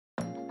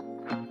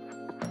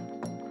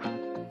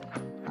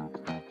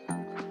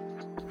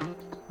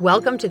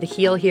Welcome to the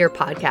Heal Here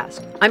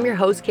podcast. I'm your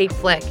host, Kate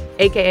Flick,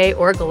 aka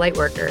Oracle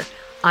Lightworker.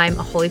 I'm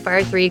a Holy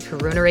Fire 3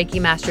 Karuna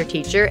Reiki Master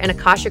Teacher and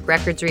Akashic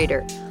Records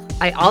reader.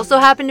 I also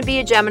happen to be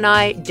a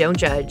Gemini, don't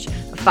judge,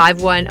 a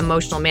 5/1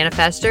 emotional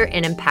manifester,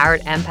 and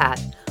empowered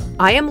empath.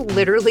 I am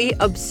literally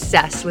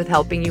obsessed with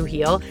helping you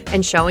heal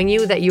and showing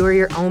you that you are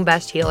your own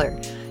best healer.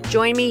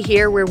 Join me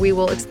here where we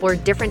will explore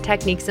different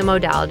techniques and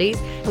modalities,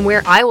 and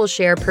where I will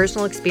share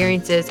personal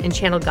experiences and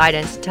channel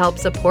guidance to help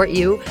support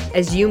you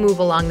as you move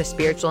along the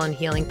spiritual and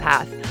healing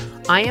path.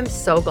 I am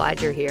so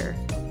glad you're here.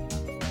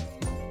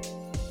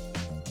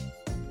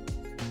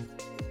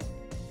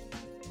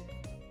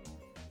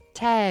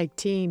 Tag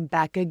team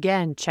back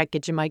again. Check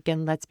it, your mic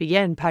and let's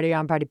begin. Party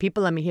on, party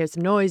people. Let me hear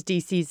some noise.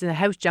 DC's in the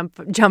house. Jump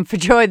for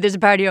joy. There's a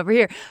party over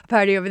here, a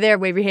party over there.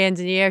 Wave your hands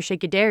in the air.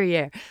 Shake your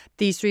derriere.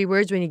 These 3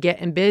 words when you're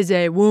getting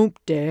busy. Whoop,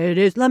 there it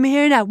is. Let me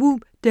hear that.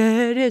 Whoop,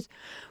 there it is.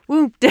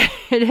 Whoop, there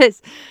it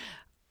is.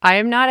 I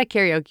am not a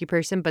karaoke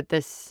person, but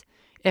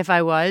if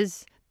I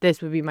was,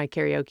 this would be my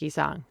karaoke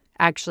song.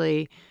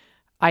 Actually,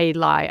 I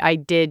lie. I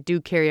did do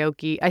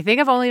karaoke. I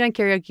think I've only done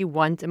karaoke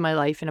once in my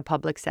life in a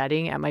public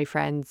setting at my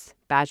friend's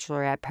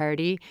bachelorette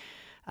party.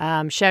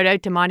 Shout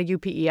out to Montague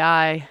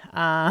PEI,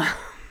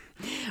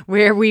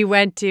 where we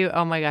went to,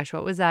 oh my gosh,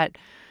 what was that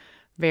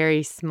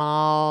very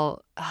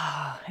small,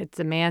 it's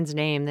a man's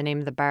name, the name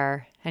of the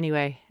bar.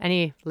 Anyway,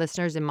 any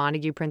listeners in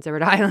Montague, Prince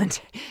Edward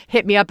Island,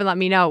 hit me up and let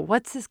me know,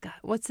 what's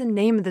the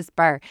name of this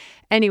bar?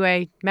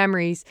 Anyway,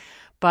 memories.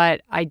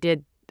 But I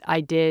did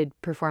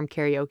perform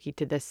karaoke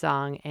to this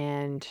song,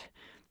 and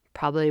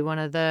probably one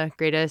of the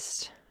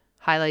greatest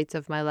highlights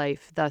of my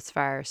life thus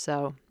far.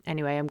 So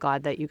anyway, I'm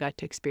glad that you got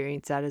to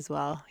experience that as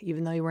well,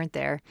 even though you weren't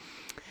there.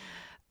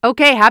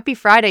 Okay, happy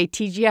Friday,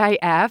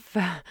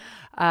 TGIF.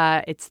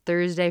 It's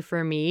Thursday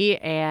for me,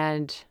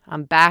 and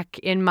I'm back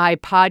in my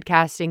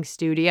podcasting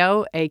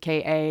studio,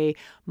 aka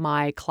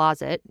my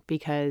closet,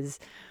 because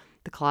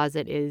the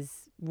closet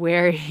is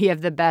where you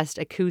have the best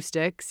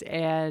acoustics,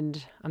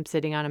 and I'm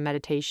sitting on a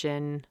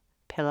meditation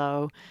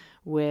pillow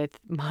with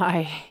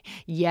my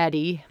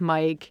Yeti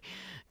mic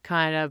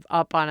kind of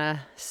up on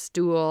a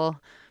stool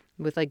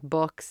with like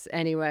books.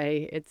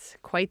 Anyway, it's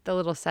quite the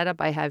little setup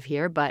I have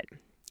here, but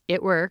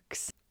it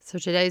works. So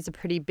today is a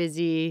fairly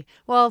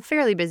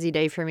busy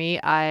day for me.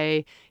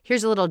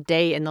 Here's a little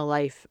day in the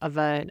life of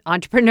an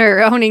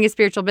entrepreneur owning a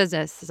spiritual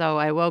business. So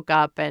I woke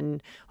up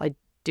and I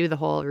do the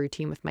whole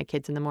routine with my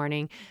kids in the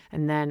morning,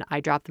 and then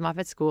I dropped them off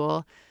at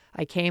school.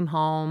 I came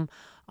home.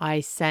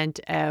 I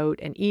sent out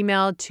an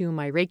email to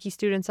my Reiki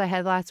students I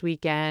had last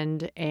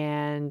weekend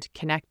and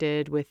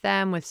connected with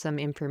them with some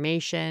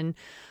information.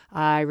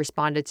 I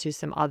responded to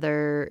some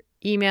other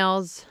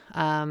emails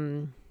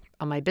on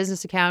my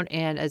business account,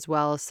 and as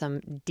well as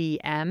some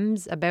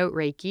DMs about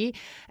Reiki,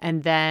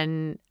 and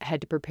then had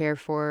to prepare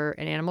for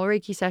an animal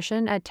Reiki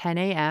session at 10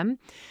 a.m.,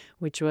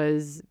 which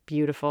was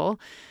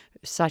beautiful.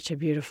 Such a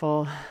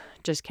beautiful,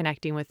 just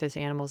connecting with this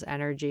animal's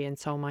energy, and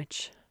so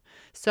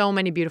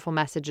many beautiful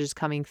messages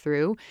coming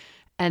through.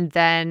 And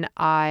then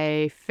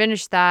I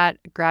finished that,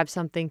 grabbed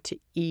something to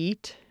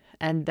eat,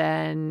 and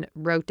then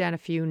wrote down a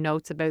few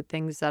notes about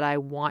things that I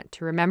want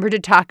to remember to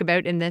talk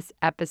about in this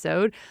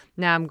episode.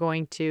 Now I'm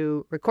going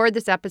to record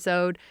this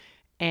episode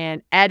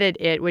and edit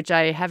it, which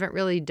I haven't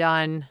really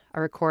done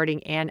a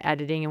recording and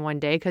editing in one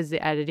day, because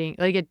the editing,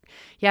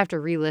 you have to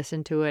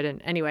re-listen to it.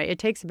 And anyway, it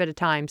takes a bit of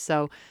time.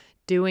 So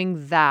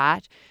doing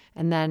that,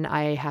 and then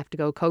I have to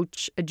go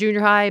coach a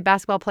junior high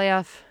basketball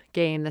playoff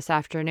game this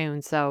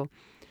afternoon. So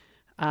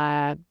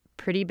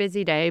pretty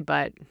busy day,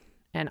 but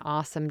an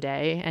awesome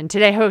day. And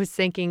today I was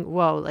thinking,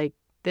 whoa,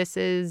 this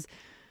is,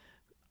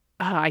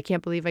 I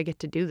can't believe I get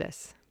to do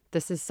this.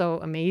 This is so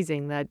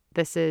amazing that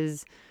this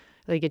is,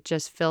 it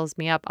just fills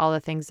me up. All the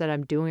things that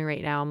I'm doing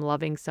right now, I'm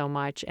loving so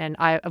much. And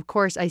of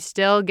course, I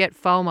still get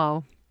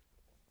FOMO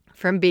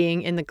from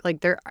being in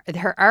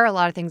there are a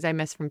lot of things I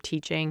miss from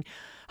teaching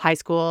high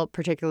school,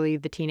 particularly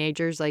the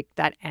teenagers,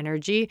 that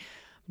energy.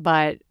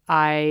 But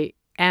I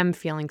am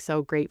feeling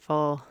so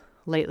grateful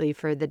lately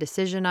for the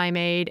decision I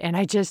made. And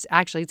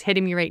it's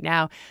hitting me right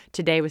now.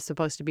 Today was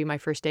supposed to be my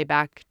first day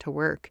back to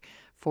work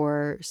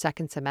for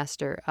second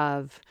semester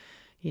of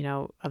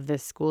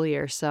this school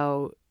year.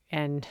 So,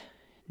 and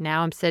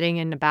now I'm sitting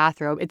in a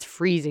bathrobe. It's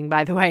freezing,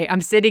 by the way.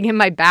 I'm sitting in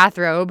my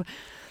bathrobe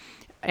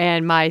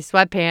and my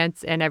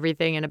sweatpants and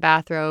everything in a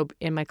bathrobe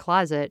in my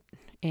closet.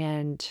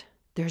 And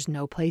there's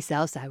no place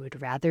else I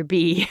would rather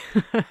be.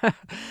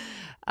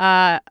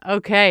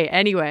 Okay,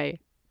 anyway.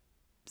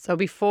 So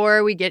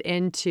before we get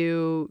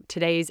into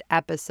today's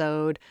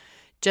episode,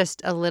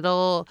 just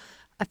a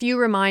few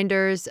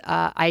reminders.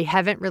 I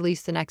haven't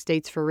released the next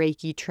dates for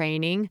Reiki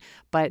training,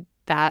 but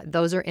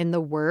those are in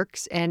the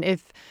works. And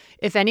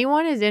if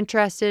anyone is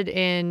interested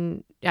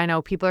in, I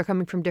know people are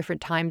coming from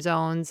different time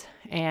zones,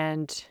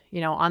 and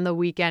on the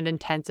weekend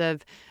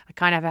intensive, I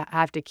kind of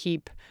have to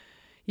keep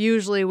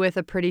usually with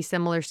a pretty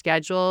similar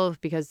schedule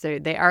because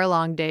they are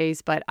long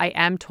days, but I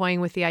am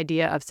toying with the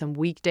idea of some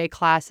weekday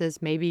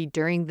classes, maybe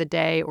during the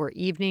day or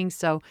evening.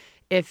 So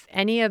if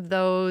any of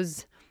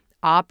those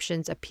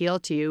options appeal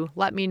to you,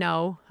 let me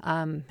know.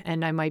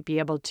 And I might be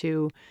able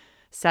to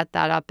set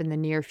that up in the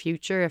near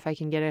future. If I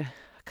can get a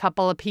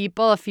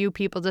few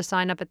people to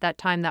sign up at that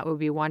time, that would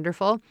be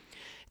wonderful.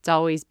 It's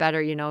always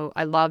better,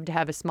 I love to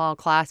have a small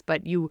class,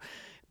 but you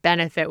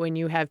benefit when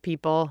you have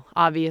people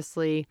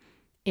obviously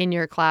in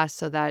your class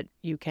so that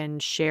you can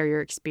share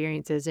your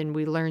experiences. And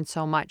we learn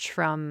so much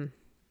from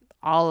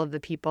all of the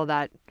people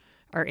that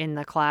are in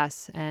the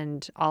class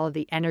and all of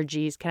the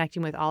energies,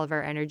 connecting with all of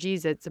our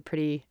energies. It's a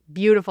pretty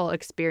beautiful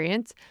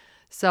experience.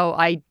 So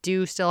I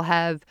do still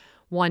have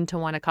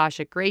one-to-one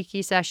Akashic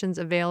Reiki sessions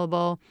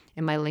available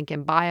in my link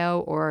in bio,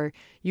 or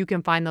you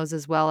can find those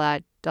as well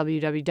at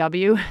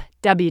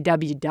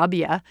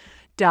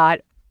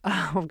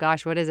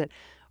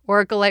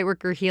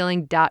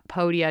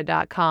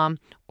oraclelightworkerhealing.podia.com,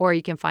 or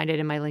you can find it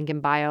in my link in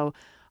bio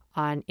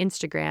on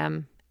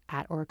Instagram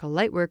at Oracle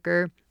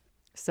Lightworker.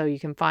 So you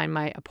can find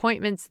my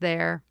appointments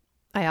there.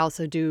 I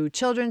also do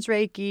children's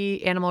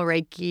Reiki, animal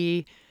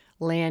Reiki,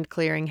 land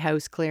clearing,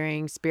 house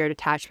clearing, spirit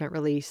attachment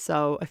release.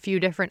 So a few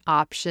different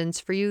options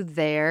for you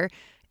there.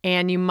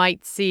 And you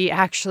might see,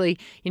 actually,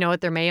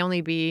 there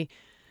might be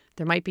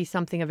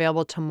something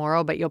available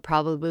tomorrow, but you'll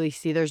probably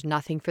see there's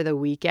nothing for the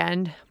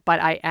weekend. But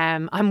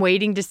I'm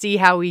waiting to see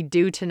how we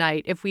do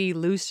tonight. If we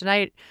lose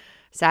tonight,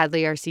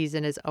 sadly, our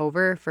season is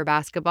over for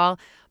basketball.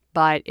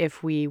 But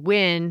if we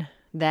win,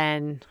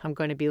 then I'm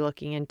going to be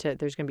looking into,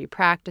 there's going to be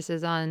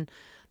practices on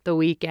the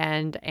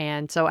weekend.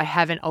 And so I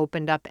haven't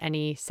opened up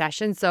any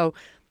sessions. So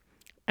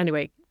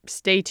anyway,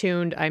 stay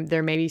tuned.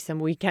 There may be some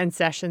weekend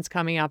sessions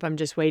coming up. I'm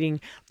just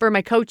waiting for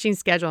my coaching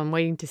schedule. I'm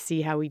waiting to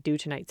see how we do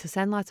tonight. So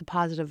send lots of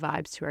positive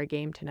vibes to our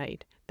game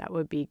tonight. That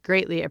would be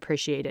greatly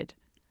appreciated.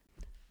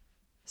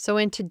 So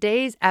in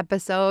today's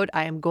episode,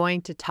 I am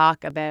going to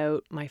talk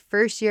about my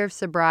first year of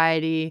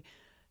sobriety,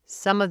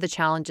 some of the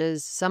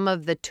challenges, some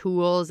of the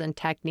tools and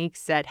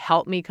techniques that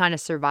helped me kind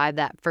of survive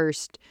that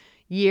first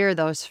year,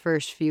 those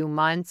first few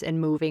months,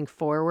 and moving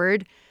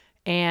forward.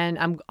 And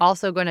I'm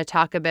also going to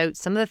talk about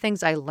some of the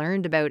things I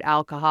learned about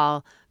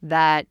alcohol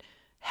that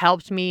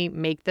helped me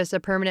make this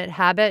a permanent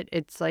habit.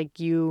 It's like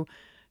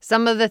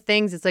some of the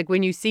things, it's like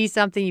when you see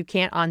something, you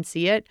can't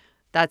unsee it.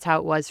 That's how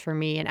it was for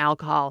me in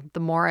alcohol.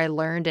 The more I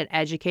learned and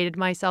educated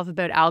myself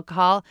about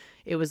alcohol,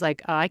 it was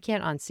like, oh, I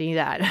can't unsee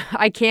that.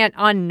 I can't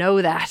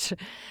unknow that.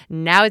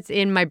 Now it's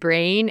in my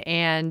brain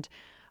and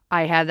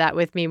I have that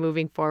with me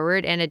moving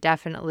forward. And it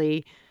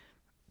definitely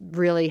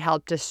really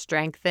helped to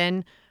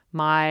strengthen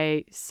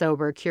my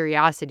sober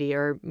curiosity,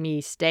 or me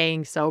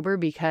staying sober,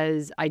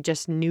 because I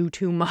just knew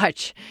too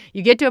much.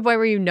 You get to a point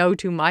where you know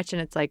too much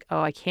and it's like, oh,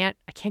 I can't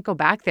go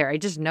back there. I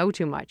just know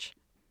too much.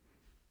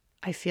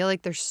 I feel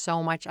like there's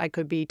so much I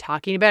could be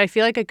talking about. I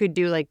feel like I could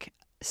do like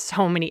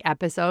so many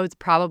episodes.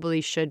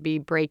 Probably should be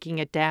breaking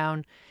it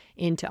down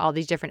into all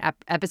these different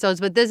episodes,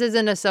 but this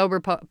isn't a sober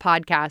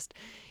podcast.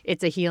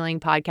 It's a healing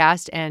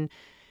podcast. And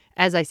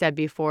as I said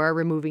before,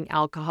 removing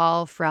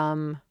alcohol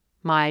from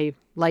my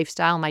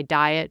lifestyle, my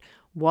diet,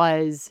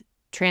 was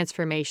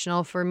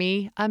transformational for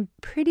me. I'm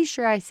pretty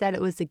sure I said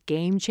it was a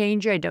game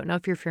changer. I don't know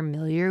if you're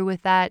familiar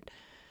with that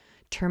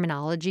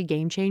terminology,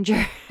 game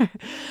changer.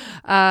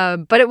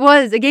 But it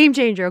was a game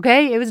changer,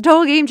 okay? It was a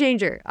total game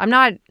changer. I'm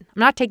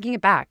not taking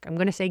it back. I'm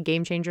going to say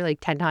game changer like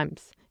 10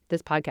 times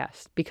this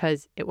podcast,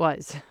 because it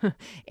was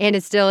and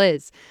it still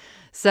is.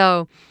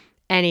 So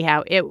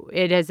anyhow,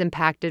 it has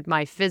impacted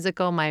my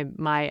physical,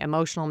 my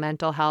emotional,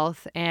 mental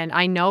health, and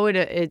I know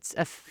it's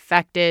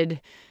affected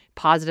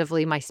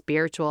positively my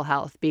spiritual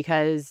health,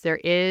 because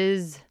there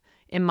is,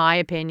 in my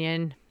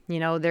opinion,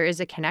 there is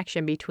a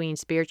connection between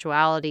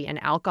spirituality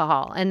and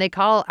alcohol. And they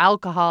call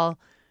alcohol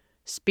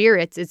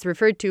spirits. It's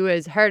referred to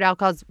as hard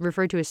alcohol is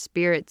referred to as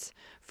spirits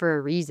for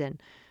a reason.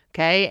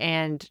 Okay.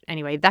 And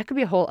anyway, that could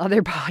be a whole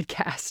other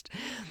podcast.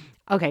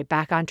 Okay.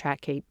 Back on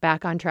track, Kate.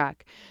 Back on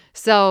track.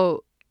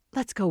 So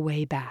let's go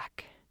way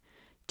back.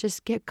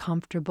 Just get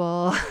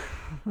comfortable.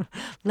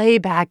 Lay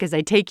back as I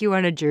take you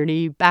on a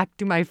journey back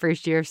to my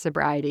first year of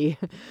sobriety.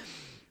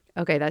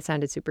 Okay. That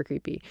sounded super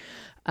creepy.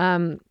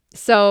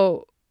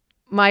 So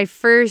my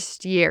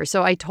first year,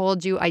 so I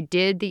told you I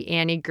did the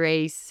Annie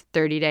Grace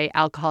 30-day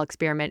alcohol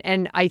experiment,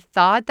 and I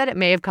thought that it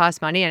may have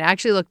cost money, and I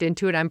actually looked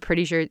into it. I'm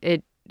pretty sure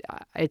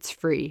it's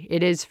free.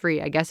 It is free.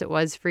 I guess it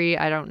was free.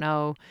 I don't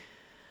know.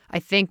 I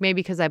think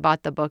maybe because I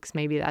bought the books,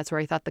 maybe that's where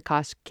I thought the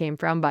cost came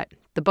from, but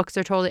the books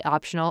are totally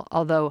optional,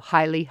 although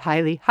highly,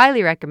 highly,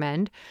 highly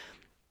recommend.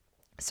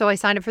 So I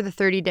signed up for the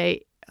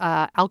 30-day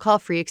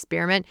alcohol-free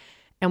experiment,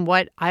 and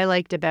what I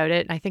liked about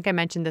it, and I think I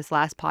mentioned this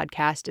last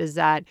podcast, is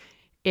that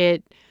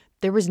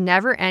there was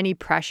never any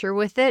pressure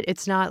with it.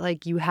 It's not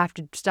like you have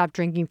to stop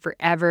drinking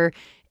forever.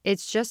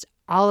 It's just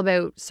all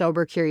about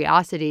sober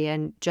curiosity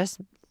and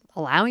just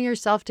allowing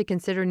yourself to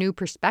consider new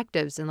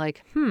perspectives and I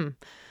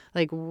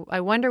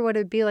wonder what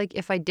it'd be like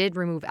if I did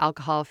remove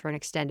alcohol for an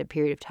extended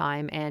period of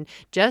time, and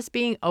just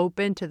being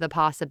open to the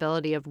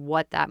possibility of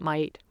what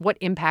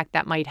impact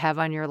that might have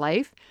on your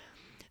life.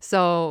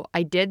 So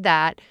I did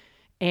that,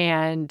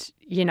 and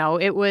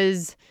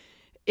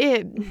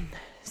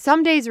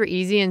some days were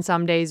easy and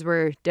some days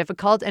were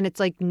difficult. And it's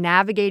like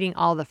navigating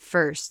all the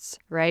firsts,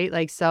 right?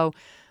 Like, so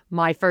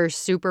my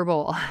first Super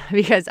Bowl,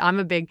 because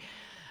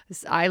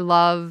I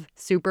love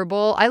Super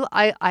Bowl.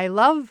 I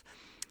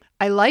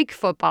like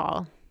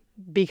football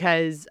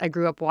because I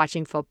grew up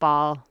watching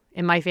football.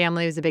 And my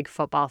family was a big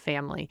football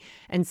family.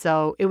 And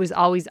so it was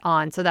always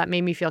on. So that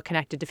made me feel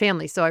connected to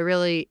family. So I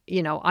really,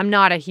 I'm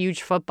not a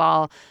huge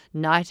football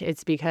nut.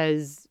 It's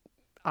because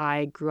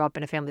I grew up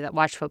in a family that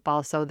watched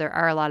football. So there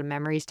are a lot of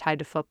memories tied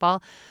to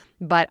football.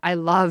 But I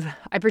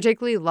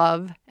particularly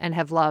love and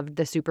have loved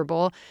the Super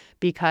Bowl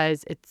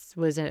because it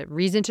was a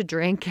reason to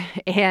drink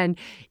and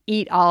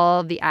eat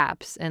all the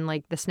apps and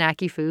like the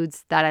snacky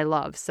foods that I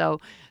love. So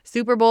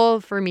Super Bowl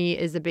for me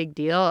is a big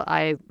deal.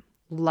 I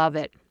love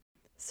it.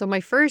 So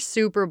my first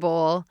Super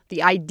Bowl,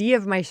 the idea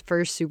of my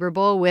first Super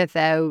Bowl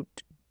without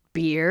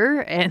beer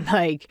and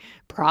like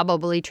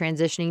probably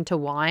transitioning to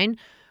wine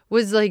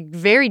was like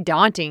very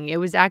daunting. It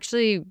was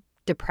actually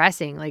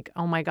depressing. Like,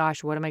 oh my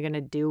gosh, what am I going to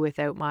do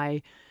without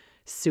my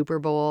Super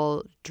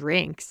Bowl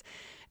drinks?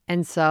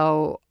 And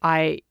so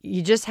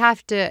you just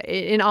have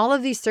to, in all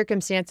of these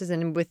circumstances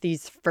and with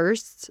these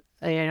firsts,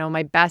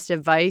 my best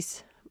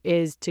advice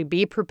is to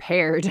be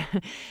prepared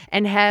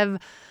and have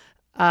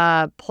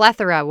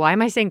plethora. Why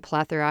am I saying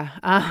plethora?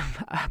 A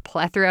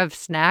plethora of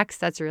snacks.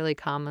 That's a really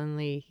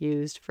commonly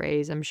used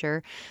phrase, I'm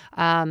sure.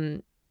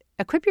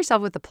 Equip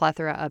yourself with a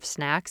plethora of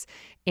snacks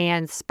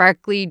and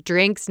sparkly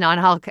drinks,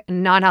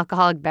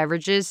 non-alcoholic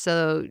beverages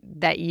so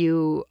that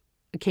you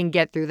can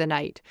get through the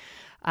night.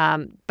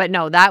 But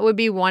no, that would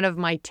be one of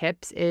my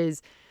tips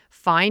is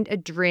find a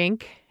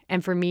drink.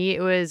 And for me,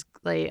 it was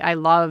like, I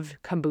love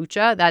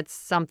kombucha. That's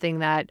something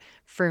that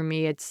for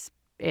me, it's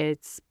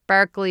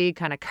sparkly,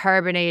 kind of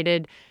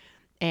carbonated,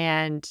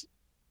 and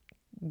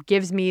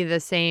gives me the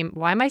same,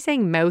 why am I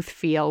saying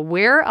mouthfeel?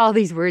 Where are all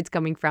these words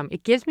coming from?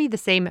 It gives me the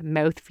same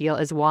mouthfeel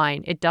as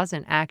wine. It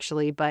doesn't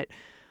actually, but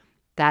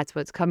that's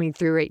what's coming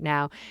through right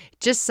now.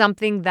 Just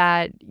something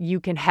that you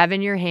can have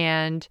in your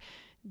hand,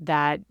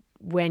 that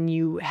when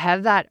you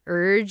have that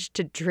urge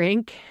to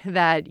drink,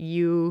 that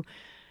you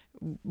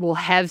will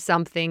have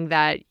something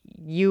that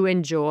you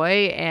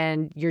enjoy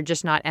and you're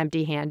just not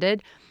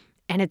empty-handed.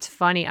 And it's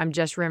funny, I'm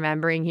just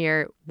remembering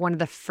here, one of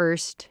the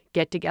first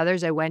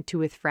get-togethers I went to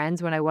with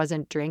friends when I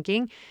wasn't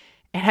drinking,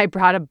 and I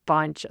brought a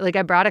bunch, like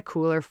I brought a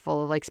cooler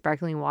full of like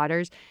sparkling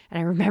waters, and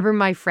I remember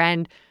my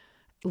friend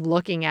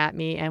looking at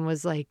me and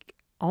was like,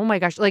 oh my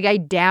gosh, like I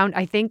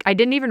think, I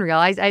didn't even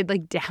realize I'd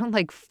like downed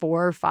like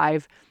 4 or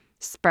 5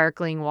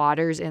 sparkling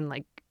waters or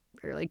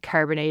like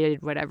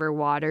carbonated whatever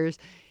waters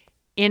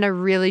in a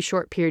really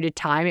short period of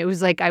time. It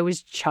was like I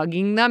was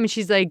chugging them, and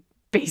she's like,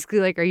 basically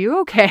like, are you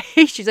okay?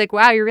 She's like,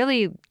 wow, you're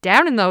really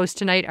down in those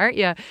tonight, aren't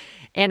you?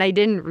 And I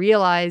didn't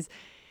realize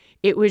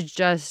it was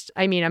just,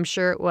 I'm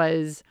sure it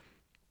was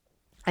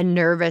a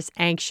nervous,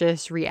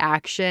 anxious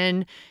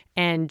reaction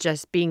and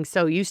just being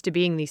so used to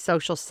being in these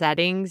social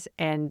settings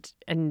and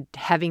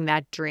having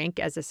that drink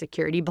as a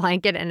security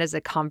blanket and as a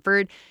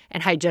comfort.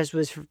 And I just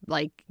was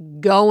like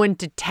going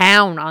to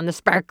town on the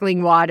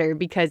sparkling water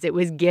because it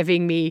was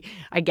giving me,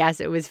 I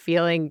guess it was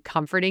feeling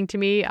comforting to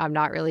me. I'm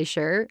not really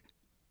sure.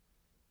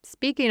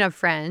 Speaking of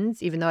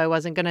friends, even though I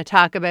wasn't going to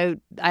talk about,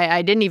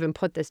 I didn't even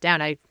put this down.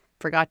 I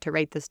forgot to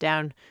write this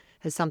down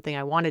as something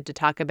I wanted to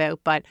talk about,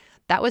 but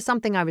that was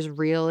something I was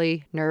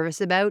really nervous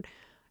about.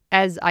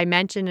 As I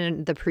mentioned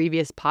in the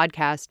previous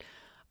podcast,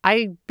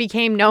 I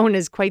became known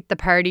as quite the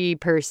party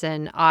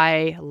person.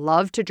 I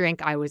love to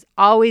drink. I was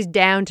always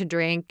down to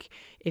drink.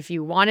 If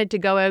you wanted to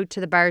go out to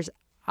the bars,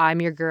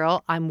 I'm your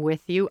girl. I'm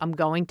with you. I'm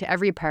going to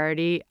every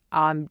party.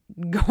 I'll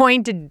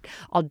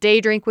day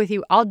drink with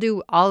you. I'll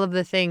do all of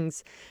the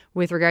things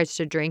with regards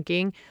to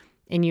drinking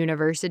in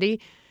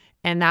university.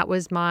 And that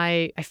was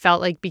I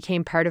felt like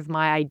became part of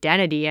my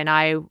identity. And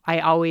I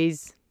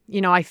always,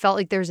 I felt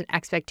like there was an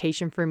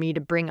expectation for me to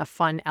bring a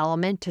fun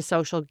element to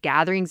social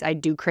gatherings.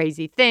 I'd do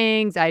crazy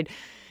things. I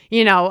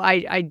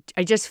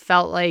just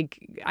felt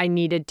like I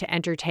needed to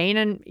entertain.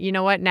 And you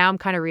know what? Now I'm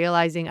kind of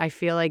realizing I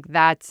feel like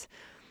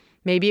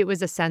maybe it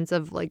was a sense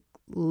of like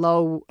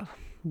low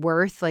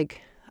worth.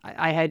 Like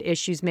I had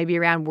issues maybe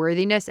around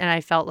worthiness, and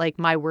I felt like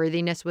my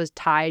worthiness was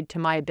tied to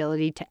my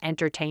ability to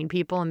entertain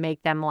people and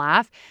make them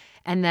laugh.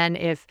 And then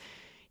if,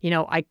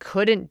 I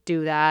couldn't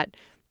do that,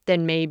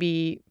 then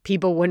maybe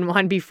people wouldn't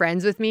want to be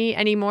friends with me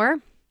anymore,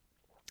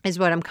 is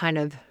what I'm kind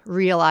of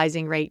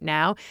realizing right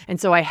now.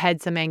 And so I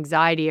had some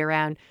anxiety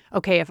around,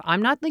 okay, if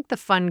I'm not like the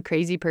fun,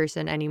 crazy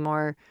person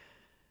anymore,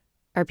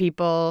 are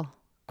people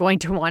going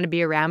to want to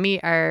be around me?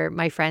 Are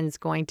my friends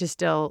going to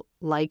still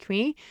like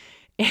me?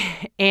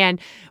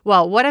 And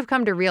well, what I've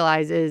come to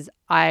realize is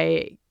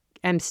I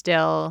can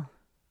still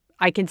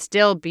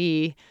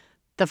be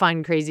the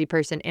fun, crazy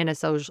person in a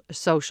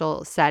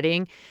social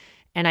setting.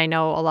 And I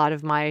know a lot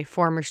of my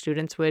former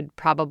students would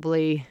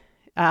probably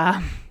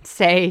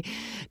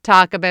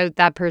talk about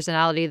that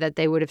personality that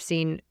they would have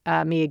seen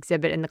me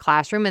exhibit in the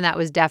classroom. And that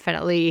was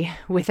definitely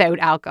without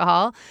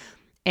alcohol.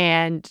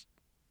 And,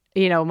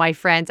 my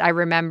friends, I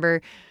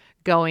remember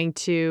going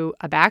to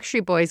a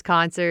Backstreet Boys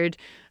concert.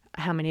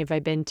 How many have I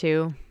been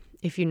to?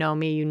 If you know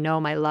me, you know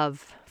my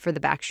love for the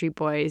Backstreet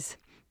Boys.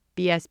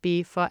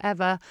 BSB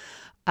forever.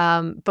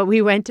 But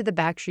we went to the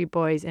Backstreet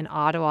Boys in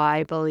Ottawa,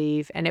 I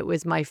believe, and it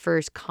was my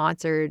first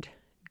concert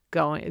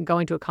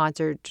going to a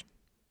concert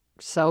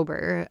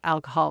sober,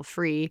 alcohol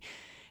free.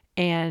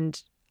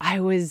 And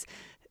I was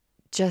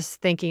just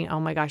thinking, oh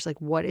my gosh,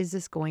 like, what is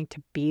this going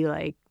to be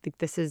like? Like,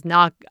 this is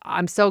not,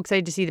 I'm so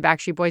excited to see the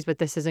Backstreet Boys, but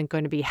this isn't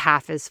going to be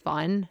half as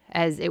fun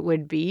as it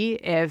would be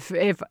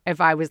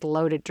if I was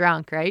loaded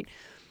drunk, right?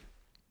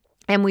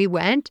 And we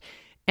went,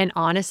 and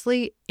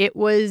honestly, it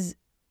was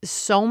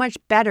so much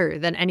better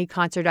than any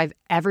concert I've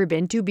ever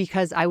been to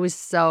because I was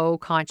so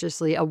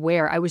consciously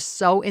aware. I was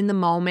so in the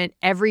moment.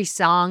 Every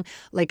song,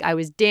 like I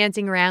was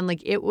dancing around,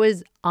 like it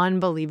was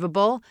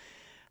unbelievable.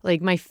 Like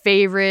one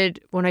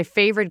of my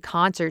favorite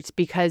concerts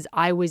because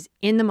I was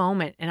in the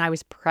moment and I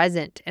was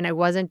present and I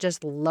wasn't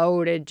just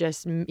loaded,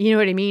 just, you know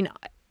what I mean,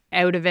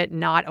 out of it,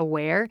 not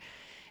aware.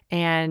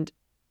 And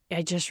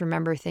I just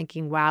remember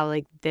thinking, wow,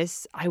 like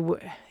this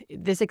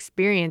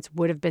experience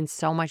would have been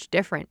so much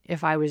different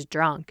if I was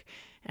drunk.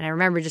 And I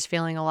remember just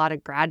feeling a lot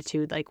of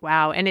gratitude, like,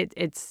 wow. And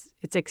it's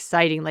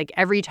exciting. Like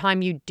every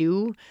time you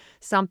do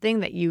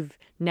something that you've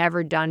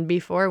never done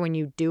before, when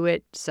you do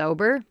it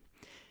sober,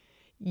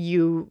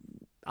 you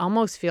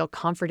almost feel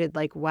comforted,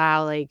 like,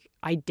 wow, like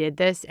I did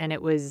this and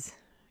it was,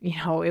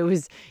 it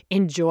was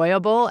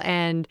enjoyable.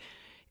 And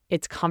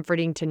it's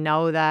comforting to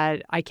know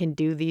that I can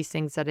do these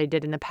things that I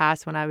did in the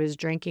past when I was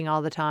drinking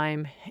all the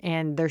time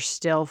and they're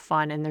still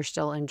fun and they're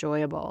still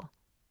enjoyable.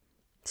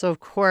 So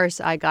of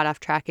course I got off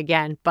track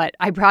again, but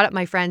I brought up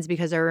my friends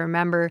because I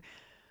remember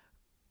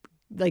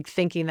like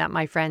thinking that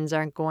my friends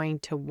aren't going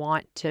to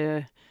want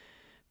to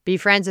be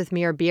friends with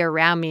me or be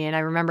around me. And I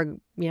remember,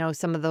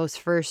 some of those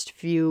first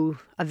few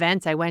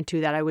events I went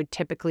to that I would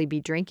typically be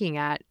drinking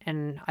at,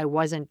 and I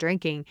wasn't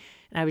drinking.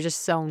 And I was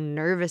just so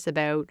nervous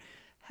about,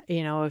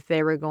 if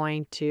they were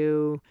going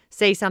to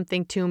say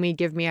something to me,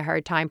 give me a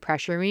hard time,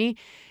 pressure me.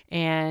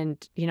 And,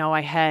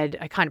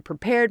 I kind of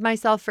prepared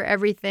myself for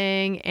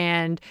everything.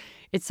 And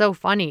it's so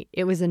funny.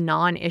 It was a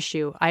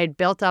non-issue. I had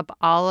built up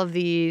all of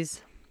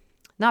these,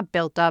 not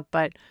built up,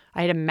 but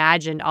I had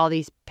imagined all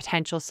these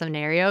potential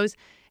scenarios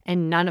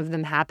and none of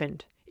them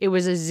happened. It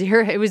was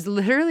it was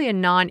literally a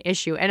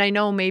non-issue. And I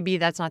know maybe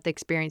that's not the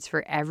experience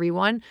for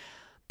everyone,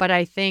 but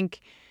I think,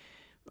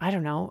 I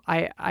don't know,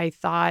 I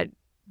thought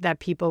that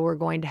people were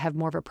going to have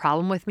more of a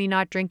problem with me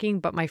not drinking,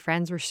 but my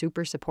friends were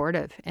super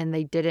supportive and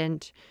they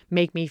didn't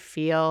make me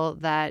feel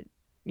that,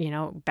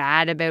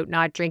 bad about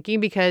not drinking,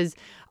 because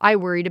I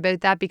worried about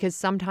that, because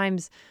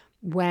sometimes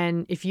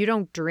if you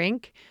don't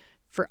drink,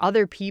 for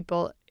other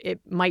people, it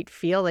might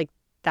feel like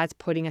that's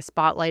putting a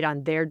spotlight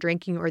on their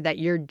drinking or that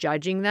you're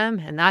judging them.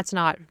 And that's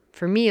not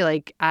for me,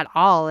 like at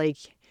all. Like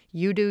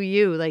you do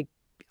you. Like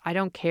I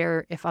don't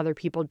care if other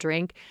people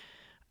drink.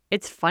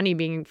 It's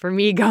funny for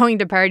me going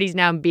to parties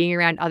now and being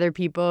around other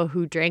people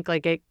who drink.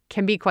 Like it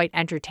can be quite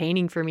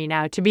entertaining for me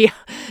now, to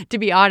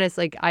be honest.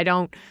 Like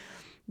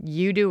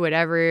you do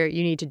whatever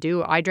you need to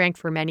do. I drank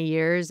for many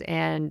years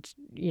and,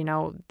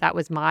 that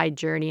was my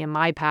journey and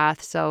my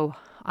path. So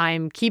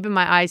I'm keeping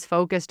my eyes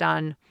focused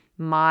on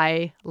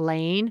my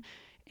lane.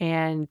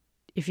 And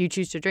if you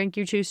choose to drink,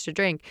 you choose to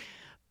drink.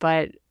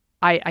 But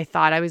I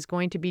thought I was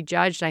going to be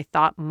judged. I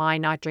thought my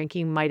not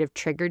drinking might have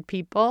triggered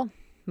people.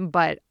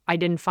 But I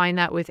didn't find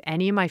that with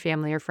any of my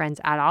family or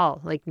friends at all.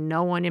 Like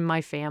no one in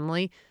my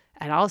family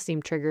at all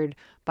seemed triggered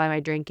by my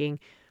drinking.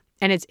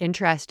 And it's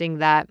interesting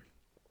that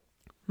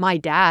my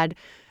dad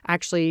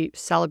actually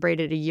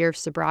celebrated a year of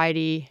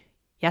sobriety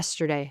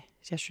yesterday.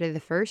 It's yesterday the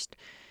 1st.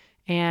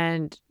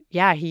 And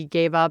yeah, he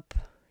gave up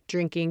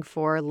drinking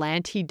for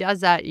Lent. He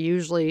does that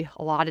usually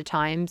a lot of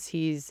times.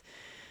 He's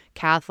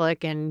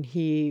Catholic and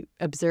he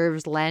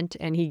observes Lent,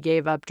 and he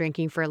gave up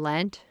drinking for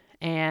Lent,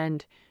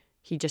 and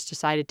he just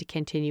decided to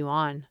continue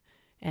on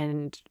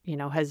and,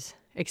 has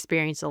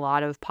experienced a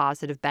lot of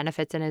positive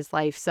benefits in his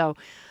life. So,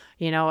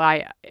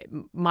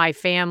 my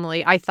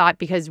family, I thought,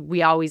 because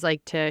we always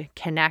like to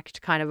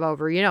connect kind of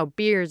over,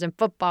 beers and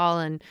football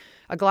and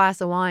a glass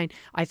of wine,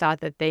 I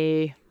thought that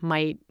they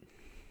might,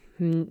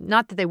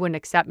 not that they wouldn't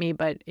accept me,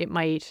 but it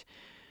might,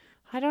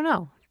 I don't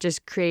know,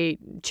 just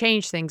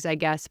change things, I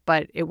guess.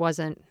 But it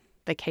wasn't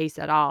the case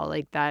at all.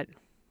 Like that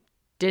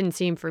didn't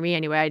seem, for me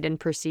anyway, I didn't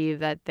perceive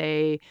that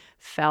they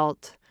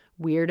felt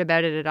weird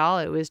about it at all.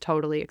 It was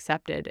totally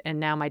accepted. And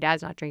now my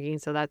dad's not drinking,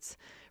 so that's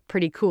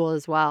pretty cool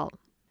as well.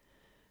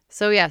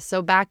 So yeah,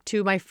 so back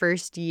to my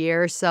first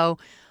year. So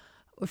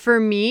for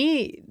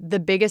me, the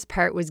biggest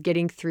part was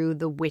getting through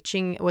the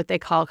witching, what they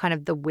call kind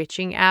of the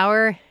witching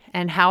hour.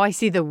 And how I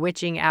see the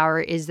witching hour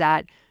is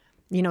that,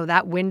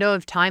 that window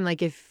of time,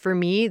 like if for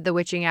me, the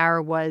witching hour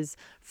was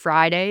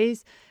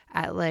Fridays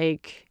at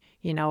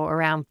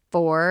around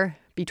 4,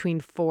 between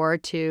 4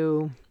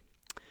 to,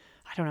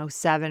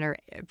 7, or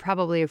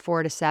probably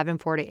 4 to 7,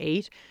 4 to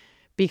 8,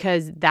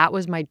 because that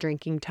was my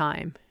drinking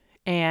time.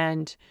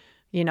 And,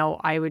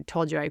 I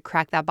told you I'd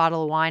crack that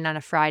bottle of wine on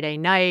a Friday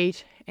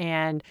night,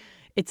 and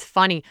it's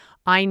funny.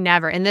 I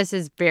never, and this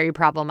is very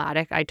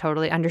problematic. I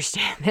totally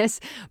understand this,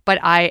 but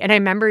I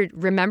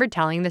remember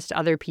telling this to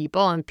other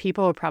people, and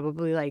people were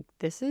probably like,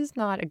 this is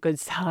not a good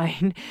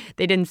sign.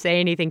 They didn't say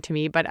anything to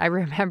me, but I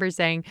remember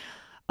saying,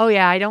 oh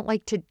yeah, I don't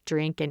like to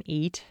drink and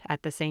eat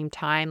at the same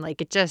time.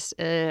 Like it just,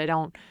 it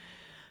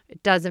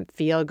doesn't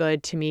feel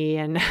good to me.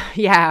 And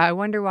yeah, I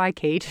wonder why,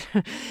 Kate.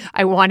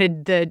 I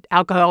wanted the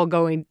alcohol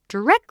going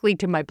directly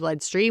to my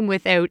bloodstream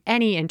without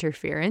any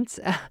interference.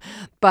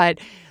 But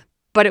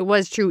it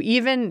was true.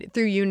 Even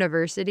through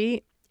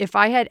university, if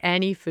I had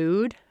any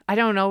food, I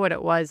don't know what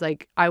it was.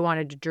 Like I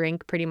wanted to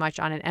drink pretty much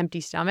on an empty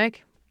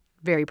stomach.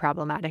 Very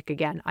problematic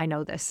again. I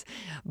know this.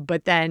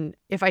 But then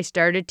if I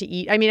started to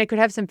eat, I mean, I could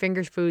have some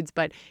finger foods,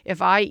 but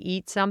if I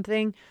eat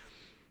something,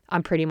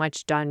 I'm pretty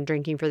much done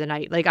drinking for the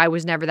night. Like I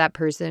was never that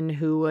person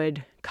who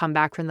would come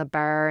back from the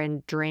bar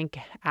and drink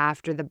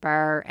after the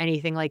bar or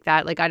anything like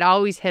that. Like I'd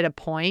always hit a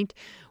point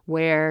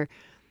where,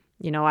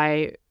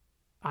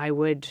 I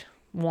would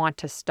want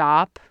to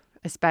stop,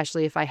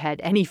 especially if I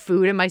had any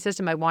food in my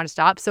system, I'd want to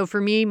stop. So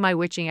for me, my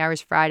witching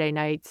hours Friday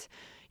nights,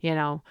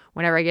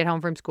 whenever I get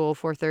home from school,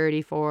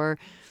 4:30, 4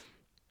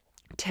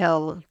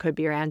 till could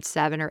be around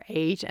 7 or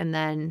 8, and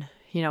then,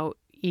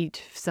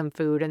 eat some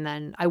food, and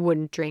then I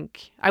wouldn't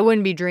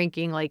be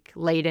drinking like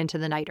late into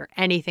the night or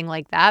anything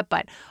like that,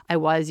 but I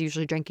was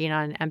usually drinking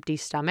on an empty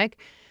stomach,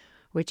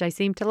 which I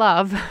seem to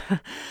love.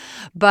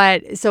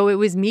 But so it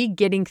was me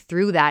getting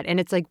through that. And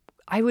it's like,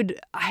 I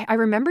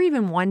remember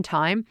even one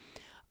time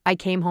I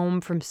came home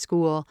from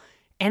school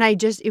and I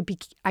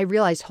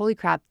realized, holy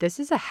crap, this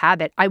is a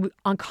habit. I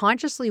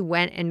unconsciously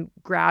went and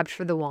grabbed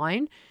for the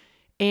wine.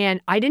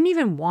 And I didn't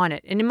even want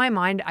it. And in my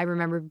mind, I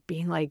remember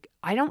being like,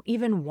 I don't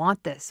even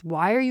want this.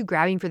 Why are you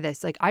grabbing for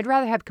this? Like, I'd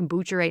rather have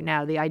kombucha right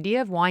now. The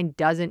idea of wine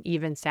doesn't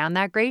even sound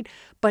that great,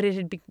 but it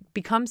had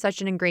become such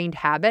an ingrained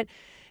habit.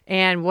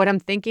 And what I'm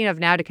thinking of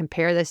now to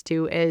compare this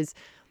to is,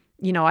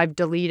 I've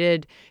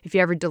deleted, if you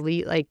ever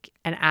delete like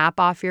an app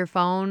off your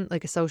phone,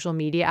 like a social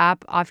media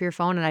app off your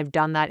phone, and I've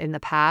done that in the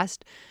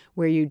past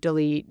where you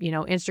delete,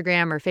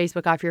 Instagram or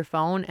Facebook off your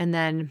phone, and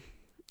then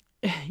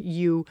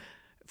you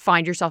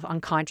find yourself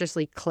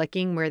unconsciously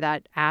clicking where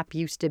that app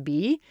used to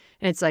be.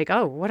 And it's like,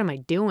 oh, what am I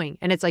doing?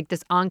 And it's like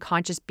this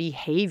unconscious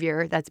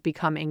behavior that's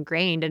become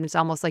ingrained. And it's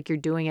almost like you're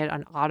doing it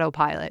on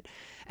autopilot.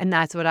 And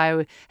that's what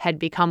I had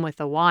become with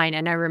the wine.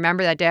 And I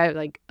remember that day, I was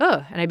like,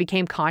 ugh. And I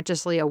became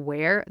consciously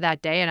aware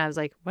that day. And I was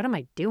like, what am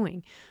I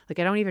doing? Like,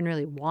 I don't even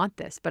really want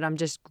this, but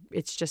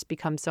it's just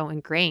become so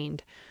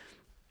ingrained.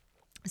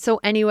 So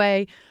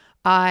anyway,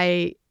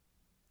 I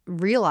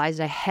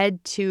realized I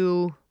had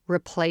to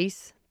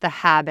replace the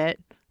habit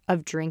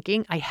of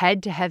drinking. I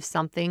had to have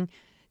something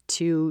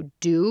to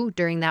do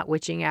during that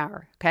witching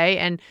hour. Okay.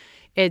 And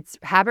it's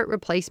habit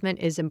replacement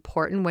is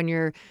important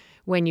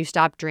when you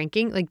stop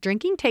drinking. Like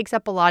drinking takes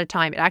up a lot of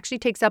time. It actually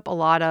takes up a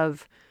lot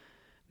of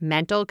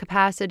mental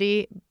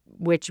capacity,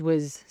 which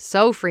was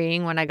so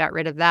freeing when I got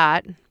rid of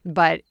that.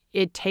 But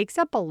it takes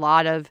up a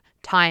lot of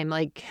time.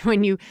 Like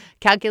when you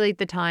calculate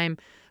the time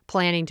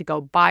planning to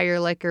go buy your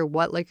liquor,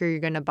 what liquor you're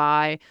going to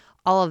buy,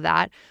 all of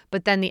that.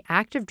 But then the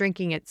act of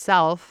drinking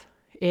itself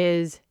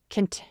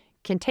can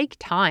take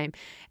time.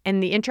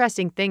 And the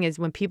interesting thing is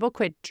when people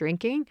quit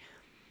drinking,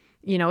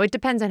 it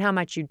depends on how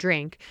much you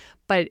drink,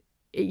 but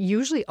it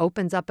usually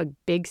opens up a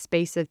big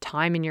space of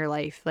time in your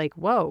life. Like,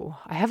 whoa,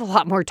 I have a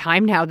lot more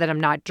time now that I'm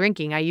not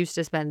drinking. I used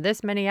to spend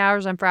this many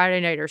hours on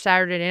Friday night or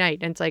Saturday night.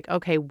 And it's like,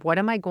 okay, what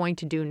am I going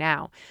to do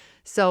now?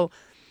 So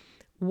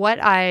what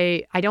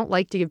I don't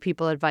like to give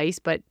people advice,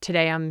 but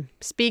today I'm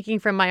speaking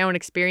from my own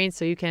experience,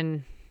 so you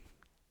can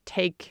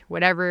take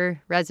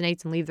whatever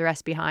resonates and leave the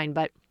rest behind.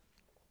 But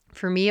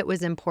for me, it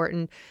was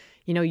important,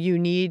 you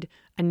need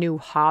a new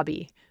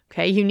hobby,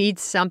 okay? You need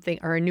something,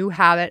 or a new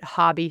habit,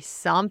 hobby,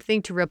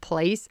 something to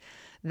replace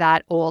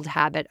that old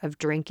habit of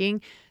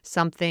drinking,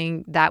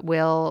 something that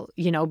will,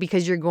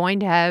 because you're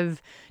going to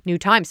have new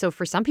time. So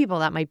for some people,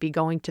 that might be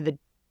going to the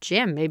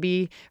gym,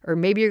 maybe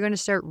you're going to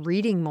start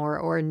reading more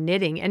or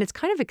knitting. And it's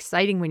kind of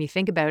exciting when you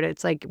think about it.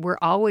 It's like we're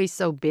always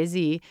so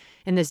busy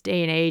in this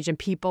day and age, and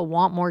people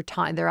want more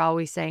time. They're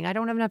always saying, I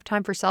don't have enough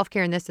time for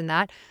self-care and this and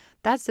that.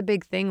 That's the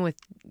big thing with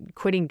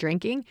quitting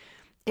drinking.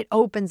 It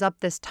opens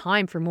up this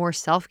time for more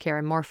self-care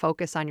and more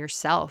focus on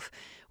yourself,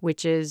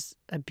 which is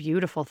a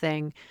beautiful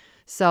thing.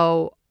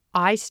 So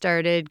I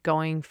started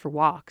going for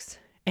walks,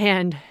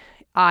 and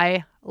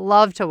I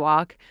love to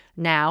walk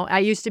now. I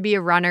used to be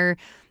a runner,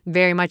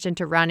 very much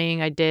into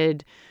running. I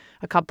did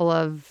a couple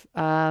of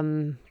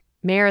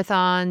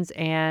marathons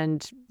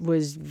and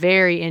was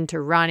very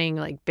into running,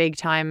 like big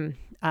time,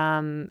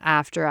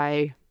 after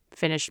I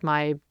finished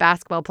my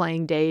basketball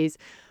playing days.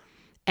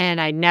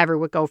 And I never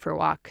would go for a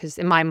walk because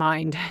in my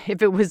mind,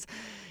 if it was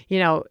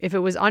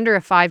under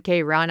a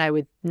 5K run, I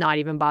would not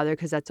even bother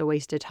because that's a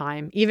waste of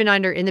time. Even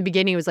in the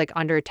beginning, it was like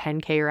under a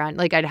 10K run.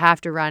 Like I'd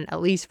have to run at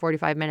least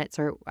 45 minutes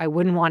or I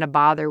wouldn't want to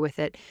bother with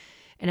it.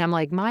 And I'm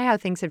like, how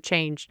things have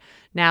changed.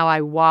 Now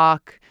I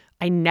walk.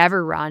 I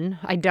never run.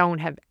 I don't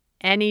have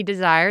any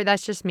desire.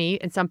 That's just me.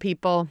 And some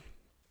people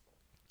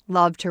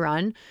love to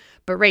run.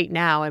 But right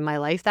now in my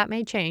life, that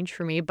may change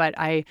for me, but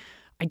I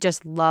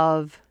just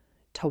love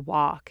to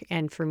walk.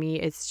 And for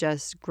me, it's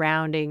just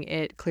grounding.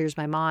 It clears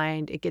my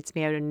mind. It gets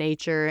me out of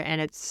nature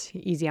and it's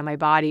easy on my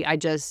body. I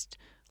just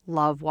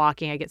love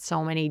walking. I get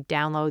so many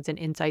downloads and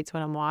insights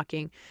when I'm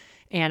walking.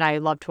 And I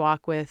love to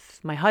walk with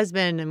my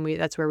husband, and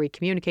that's where we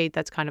communicate.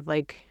 That's kind of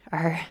like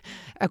our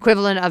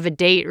equivalent of a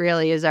date,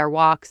 really, is our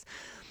walks.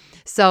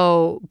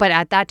 So, but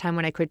at that time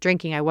when I quit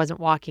drinking, I wasn't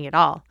walking at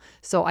all.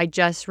 So I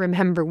just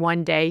remember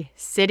one day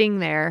sitting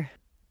there.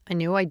 I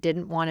knew I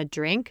didn't want to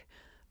drink,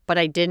 but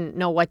I didn't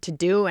know what to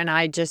do. And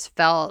I just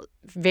felt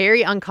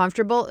very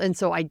uncomfortable. And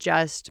so I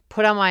just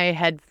put on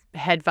my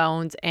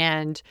headphones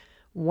and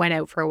went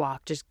out for a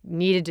walk. Just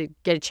needed to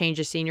get a change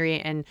of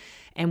scenery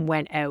and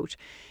went out.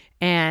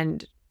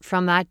 And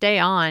from that day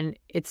on,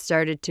 it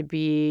started to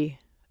be,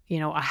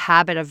 a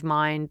habit of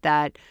mine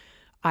that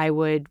I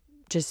would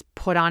just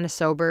put on a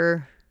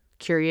Sober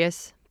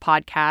Curious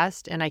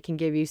podcast, and I can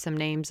give you some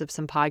names of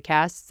some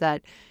podcasts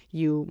that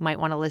you might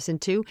want to listen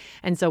to.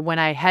 And so when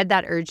I had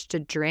that urge to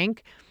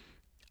drink,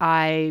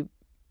 I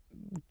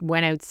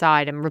went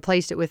outside and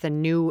replaced it with a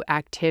new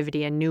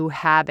activity, a new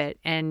habit,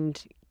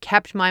 and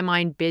kept my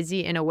mind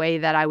busy in a way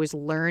that I was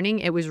learning.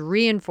 It was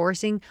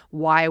reinforcing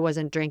why I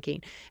wasn't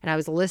drinking. And I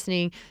was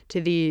listening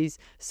to these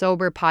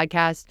sober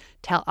podcasts,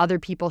 tell other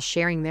people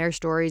sharing their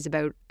stories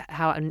about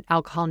how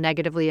alcohol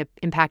negatively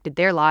impacted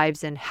their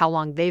lives and how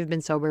long they've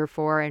been sober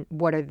for and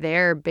what are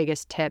their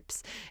biggest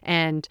tips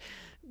and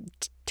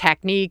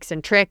techniques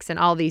and tricks and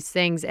all these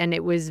things. And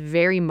it was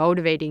very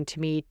motivating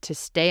to me to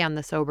stay on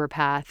the sober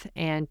path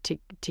and to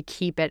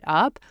keep it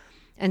up.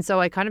 And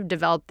so I kind of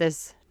developed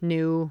this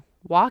new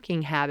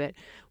walking habit,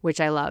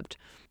 which I loved.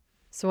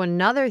 So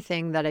another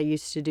thing that I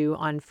used to do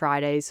on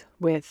Fridays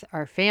with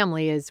our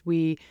family is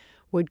we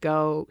would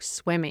go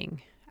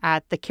swimming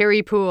at the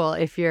Kerry pool.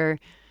 If you're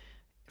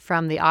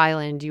from the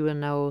island, you will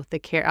know the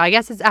Kerry. I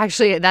guess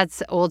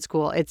that's old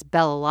school. It's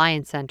Bella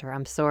Lion Center.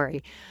 I'm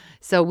sorry.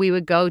 So we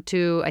would go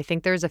to, I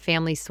think there's a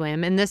family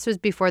swim, and this was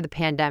before the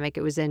pandemic.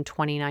 It was in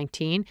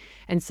 2019.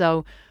 And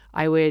so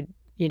I would,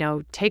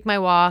 take my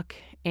walk,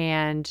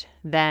 and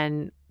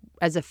then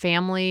as a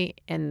family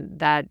in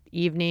that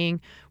evening,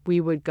 we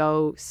would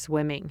go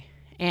swimming.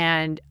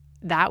 And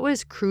that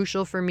was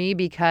crucial for me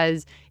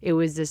because it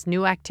was this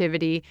new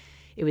activity.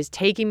 It was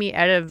taking me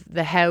out of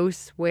the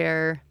house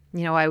where,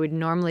 I would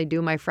normally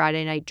do my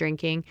Friday night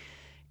drinking.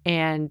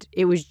 And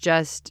it was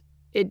just,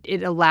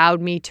 it allowed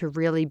me to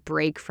really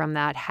break from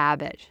that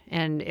habit.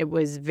 And it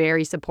was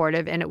very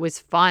supportive and it was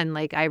fun.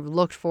 Like I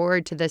looked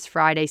forward to this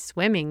Friday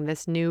swimming,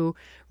 this new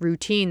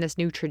routine, this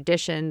new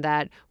tradition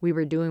that we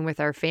were doing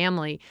with our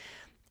family.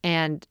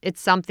 And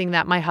it's something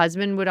that my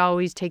husband would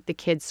always take the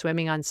kids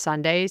swimming on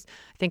Sundays.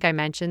 I think I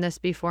mentioned this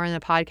before in the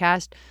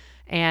podcast.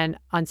 And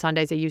on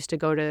Sundays, I used to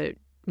go to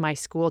my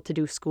school to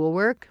do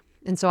schoolwork.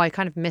 And so I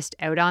kind of missed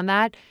out on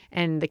that.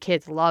 And the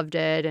kids loved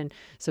it. And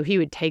so he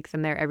would take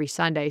them there every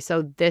Sunday.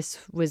 So this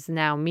was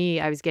now me.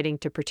 I was getting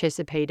to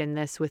participate in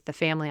this with the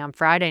family on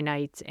Friday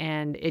nights.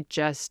 And it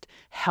just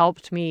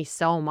helped me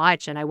so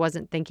much. And I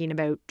wasn't thinking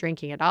about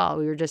drinking at all.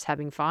 We were just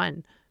having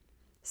fun.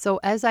 So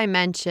as I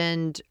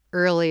mentioned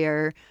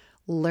earlier,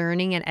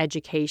 learning and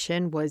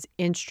education was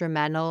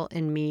instrumental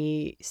in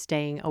me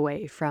staying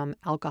away from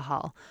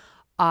alcohol.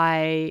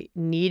 I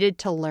needed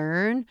to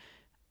learn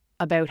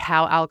about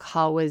how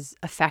alcohol was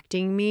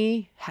affecting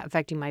me,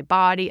 affecting my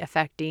body,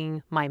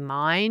 affecting my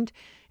mind.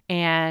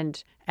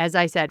 And as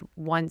I said,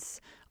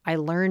 once I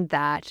learned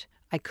that,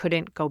 I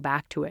couldn't go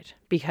back to it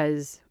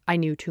because I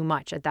knew too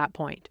much at that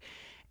point.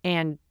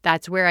 And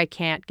that's where I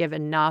can't give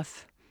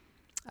enough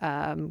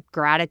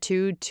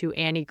gratitude to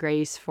Annie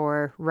Grace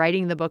for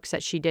writing the books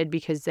that she did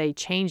because they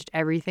changed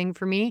everything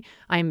for me.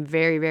 I'm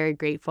very, very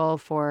grateful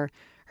for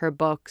her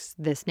books,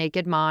 This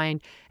Naked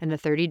Mind and The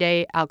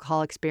 30-Day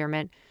Alcohol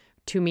Experiment.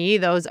 To me,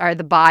 those are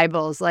the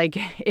Bibles. Like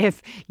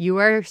if you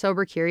are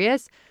sober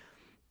curious,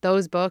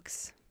 those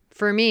books,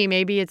 for me,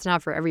 maybe it's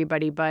not for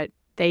everybody, but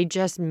they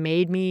just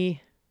made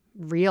me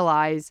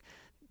realize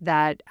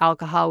that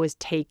alcohol was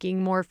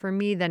taking more from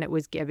me than it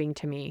was giving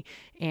to me.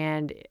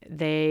 And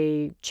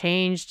they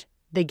changed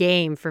the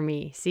game for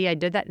me. See, I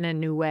did that in a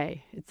new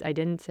way. I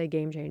didn't say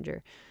game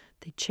changer.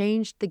 They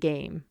changed the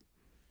game.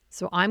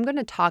 So I'm going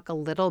to talk a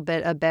little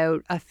bit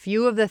about a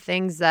few of the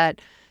things that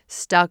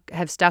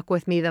have stuck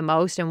with me the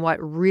most and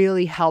what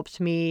really helped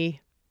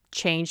me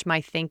change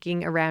my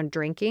thinking around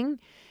drinking.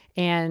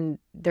 And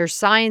there's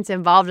science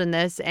involved in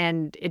this,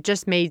 and it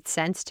just made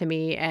sense to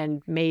me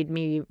and made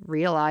me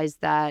realize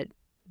that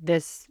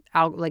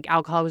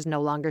alcohol was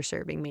no longer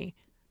serving me.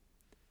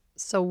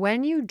 So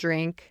when you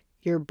drink,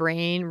 your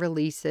brain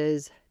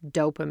releases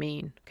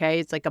dopamine, okay?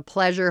 It's like a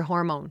pleasure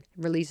hormone.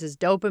 It releases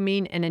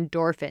dopamine and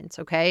endorphins,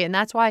 okay? And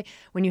that's why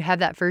when you have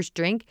that first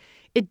drink,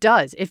 it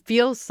does. It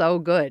feels so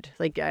good.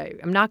 Like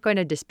I'm not going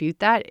to dispute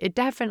that. It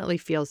definitely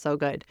feels so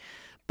good.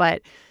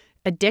 But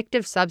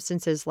addictive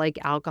substances like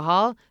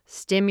alcohol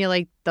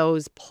stimulate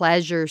those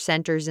pleasure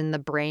centers in the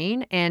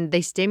brain, and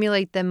they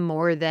stimulate them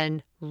more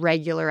than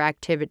regular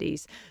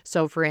activities.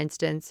 So for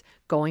instance,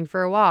 going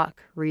for a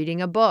walk,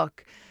 reading a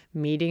book,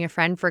 meeting a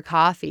friend for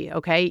coffee,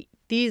 okay?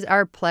 These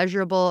are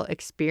pleasurable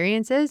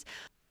experiences,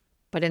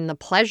 but in the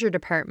pleasure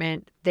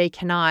department, they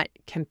cannot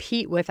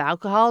compete with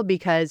alcohol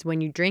because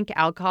when you drink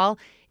alcohol,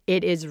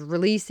 it is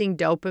releasing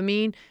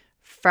dopamine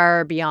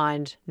far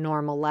beyond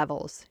normal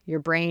levels. Your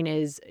brain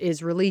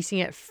is releasing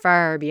it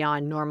far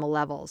beyond normal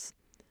levels.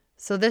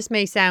 So this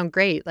may sound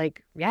great,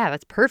 like, yeah,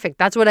 that's perfect.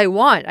 That's what I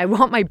want. I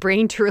want my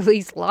brain to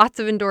release lots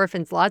of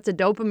endorphins, lots of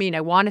dopamine. I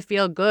want to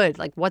feel good.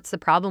 Like, what's the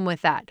problem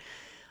with that?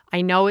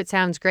 I know it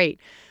sounds great,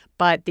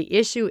 but the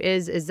issue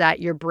is that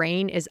your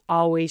brain is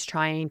always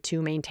trying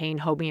to maintain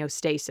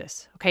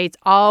homeostasis. Okay, it's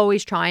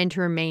always trying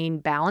to remain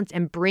balanced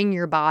and bring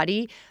your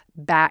body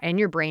back and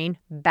your brain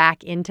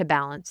back into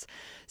balance.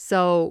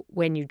 So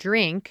when you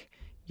drink,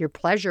 your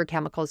pleasure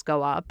chemicals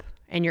go up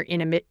and your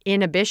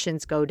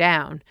inhibitions go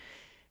down.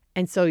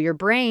 And so your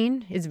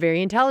brain is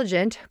very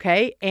intelligent,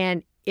 okay?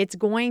 And it's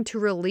going to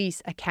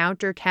release a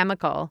counter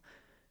chemical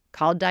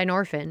called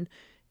dynorphin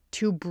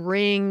to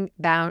bring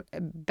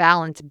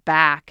balance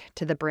back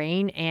to the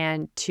brain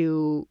and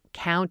to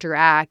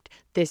counteract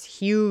this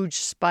huge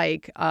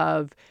spike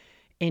of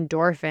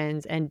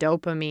endorphins and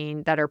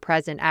dopamine that are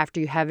present after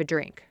you have a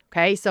drink.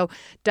 Okay, so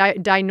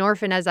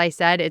dynorphin, as I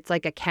said, it's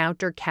like a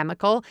counter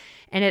chemical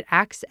and it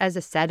acts as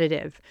a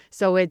sedative.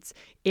 So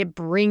it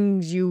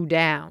brings you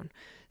down.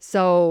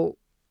 So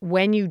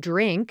when you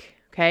drink,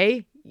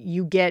 okay,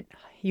 you get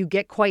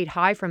quite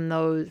high from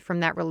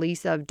that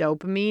release of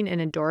dopamine and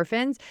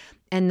endorphins,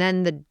 and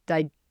then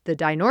the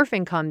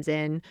dynorphin comes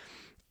in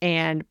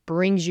and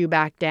brings you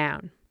back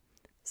down.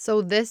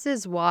 So this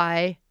is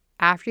why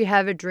after you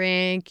have a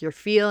drink, you're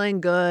feeling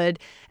good,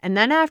 and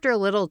then after a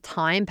little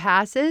time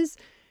passes,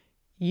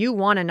 you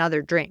want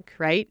another drink,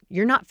 right?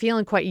 You're not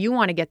feeling quite, you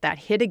want to get that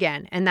hit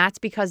again. And that's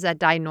because that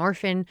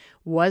dynorphin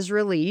was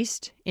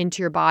released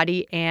into your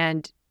body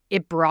and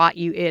it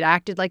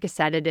acted like a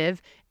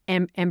sedative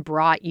and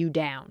brought you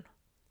down.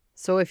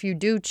 So if you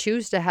do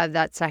choose to have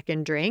that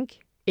second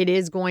drink, it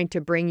is going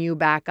to bring you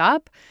back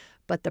up.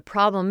 But the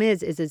problem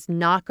is it's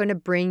not going to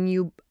bring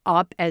you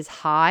up as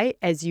high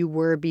as you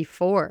were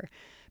before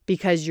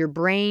because your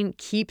brain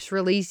keeps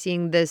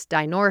releasing this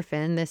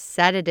dynorphin, this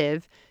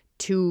sedative,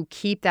 to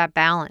keep that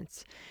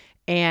balance.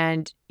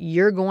 And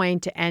you're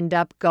going to end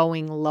up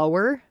going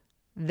lower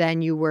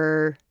than you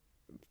were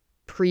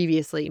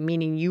previously,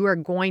 meaning you are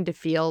going to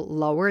feel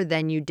lower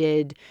than you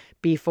did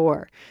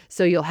before.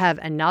 So you'll have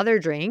another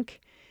drink,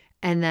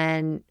 and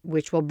then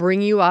which will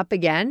bring you up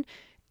again,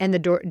 and the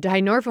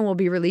dynorphin will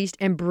be released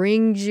and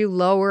brings you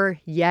lower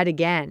yet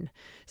again.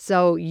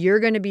 So you're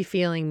going to be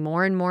feeling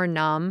more and more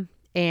numb,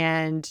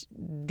 and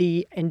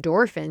the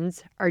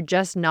endorphins are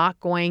just not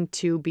going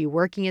to be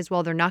working as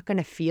well. They're not going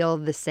to feel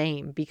the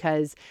same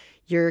because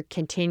you're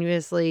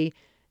continuously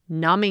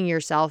numbing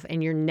yourself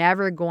and you're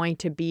never going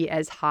to be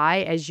as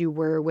high as you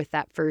were with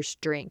that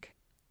first drink.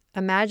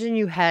 Imagine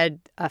you had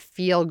a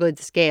feel-good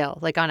scale,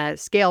 like on a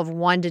scale of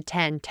 1 to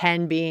 10,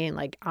 10 being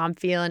like, I'm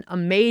feeling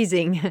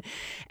amazing.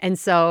 And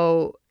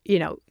so,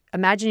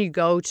 imagine you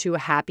go to a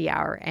happy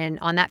hour and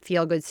on that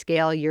feel-good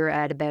scale, you're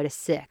at about a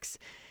 6.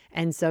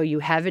 And so you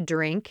have a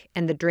drink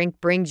and the drink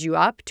brings you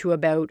up to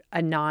about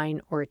a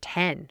 9 or a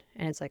 10.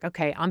 And it's like,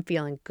 okay, I'm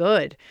feeling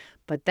good.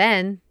 But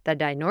then the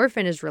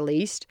dynorphin is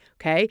released,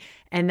 okay?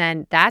 And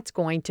then that's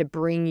going to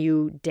bring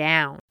you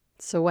down.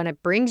 So when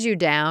it brings you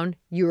down,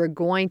 you are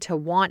going to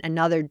want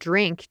another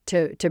drink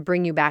to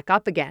bring you back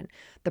up again.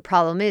 The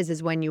problem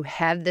is when you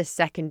have this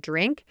second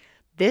drink,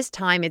 this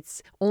time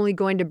it's only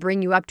going to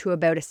bring you up to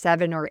about a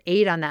 7 or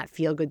 8 on that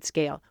feel-good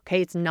scale, okay?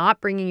 It's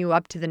not bringing you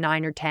up to the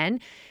 9 or 10.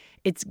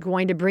 It's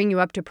going to bring you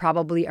up to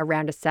probably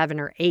around a 7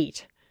 or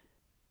 8.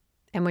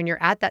 And when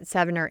you're at that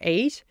 7 or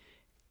 8,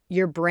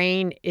 your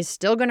brain is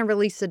still going to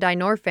release the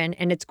dynorphin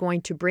and it's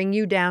going to bring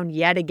you down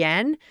yet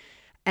again.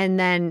 And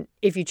then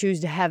if you choose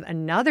to have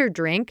another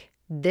drink,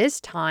 this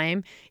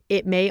time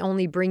it may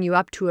only bring you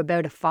up to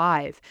about a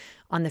 5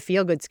 on the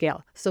feel-good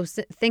scale. So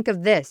think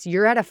of this.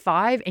 You're at a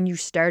 5 and you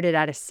started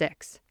at a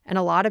 6. And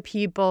a lot of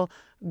people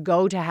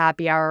go to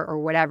happy hour or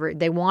whatever.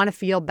 They want to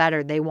feel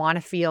better. They want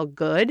to feel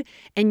good.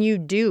 And you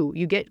do.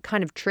 You get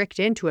kind of tricked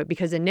into it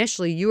because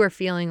initially you are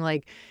feeling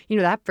like,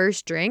 that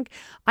first drink,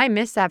 I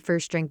miss that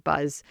first drink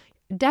buzz.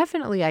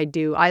 Definitely I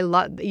do. I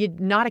love,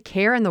 not a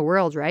care in the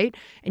world, right?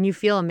 And you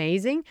feel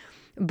amazing.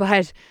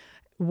 But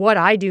what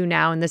I do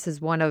now, and this is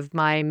one of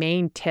my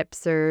main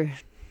tips or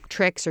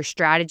tricks or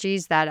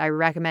strategies that I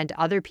recommend to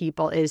other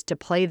people, is to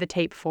play the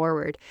tape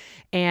forward.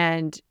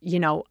 And,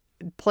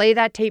 play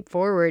that tape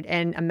forward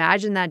and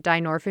imagine that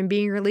dynorphin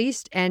being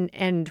released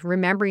and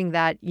remembering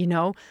that,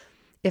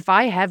 if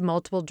I have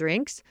multiple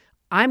drinks,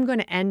 I'm going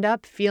to end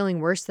up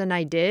feeling worse than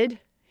I did,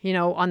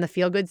 on the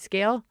feel-good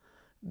scale,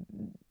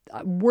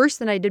 worse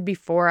than I did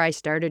before I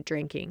started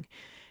drinking.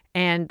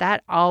 And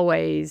that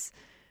always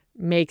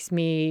makes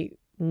me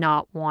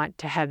not want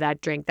to have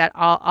that drink. That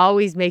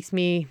always makes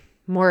me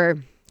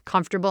more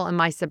comfortable in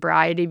my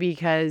sobriety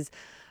because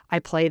I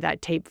play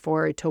that tape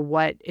forward to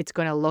what it's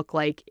going to look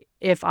like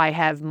if I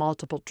have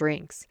multiple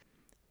drinks.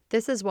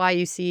 This is why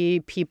you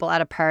see people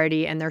at a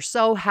party and they're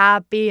so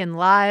happy and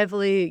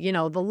lively,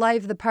 the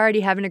life of the party,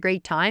 having a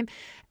great time.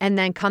 And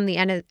then come the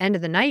end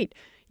of the night,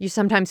 you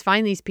sometimes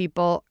find these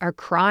people are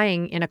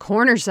crying in a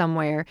corner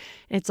somewhere.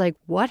 And it's like,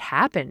 what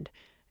happened?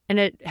 And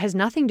it has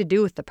nothing to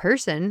do with the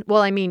person.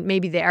 Well, I mean,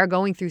 maybe they are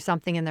going through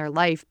something in their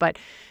life, but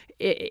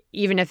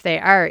even if they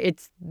are,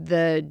 it's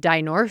the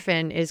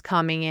dynorphin is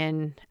coming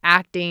in,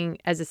 acting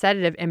as a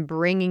sedative and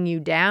bringing you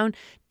down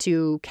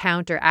to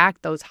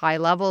counteract those high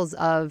levels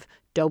of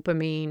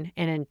dopamine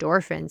and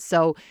endorphins.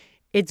 So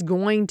it's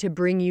going to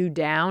bring you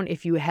down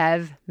if you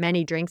have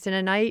many drinks in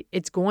a night.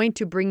 It's going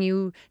to bring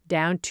you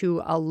down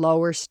to a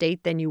lower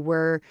state than you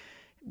were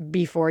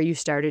before you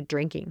started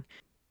drinking.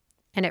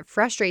 And it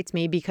frustrates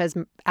me because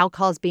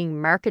alcohol is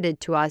being marketed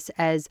to us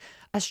as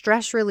a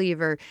stress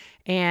reliever.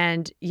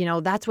 And,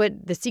 that's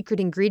what the secret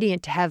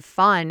ingredient to have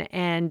fun.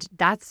 And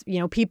that's,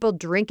 people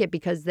drink it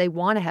because they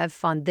want to have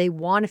fun. They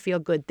want to feel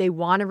good. They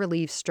want to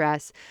relieve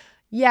stress.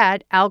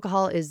 Yet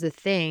alcohol is the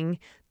thing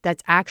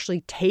that's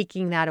actually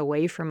taking that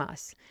away from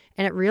us.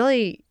 And it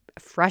really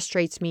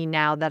frustrates me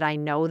now that I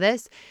know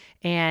this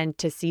and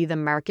to see the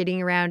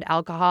marketing around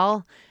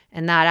alcohol.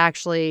 And that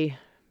actually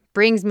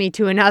brings me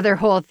to another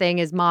whole thing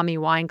is mommy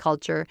wine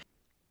culture,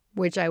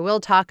 which I will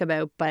talk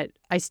about, but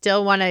I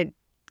still want to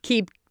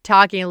keep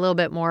talking a little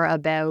bit more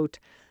about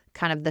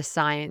kind of the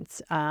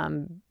science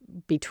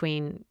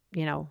between,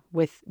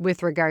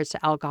 with regards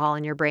to alcohol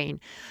in your brain.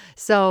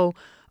 So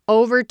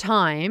over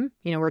time,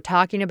 we're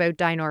talking about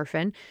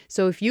dynorphin.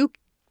 So if you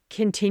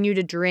continue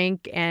to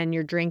drink and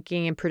you're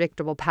drinking in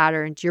predictable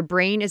patterns, your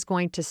brain is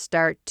going to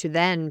start to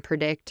then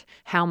predict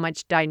how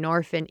much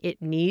dynorphin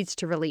it needs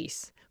to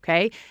release.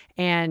 Okay.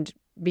 And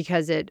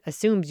because it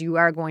assumes you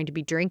are going to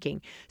be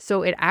drinking.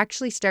 So it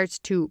actually starts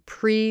to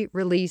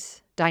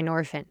pre-release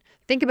dynorphin.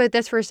 Think about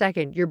this for a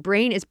second. Your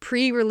brain is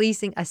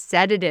pre-releasing a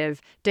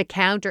sedative to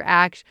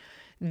counteract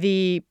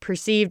the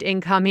perceived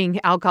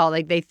incoming alcohol.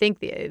 Like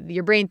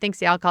your brain thinks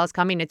the alcohol is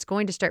coming. It's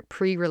going to start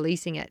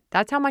pre-releasing it.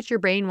 That's how much your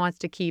brain wants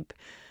to keep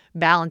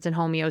balance and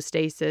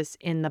homeostasis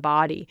in the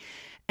body.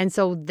 And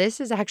so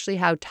this is actually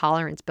how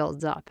tolerance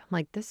builds up. I'm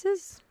like,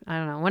 I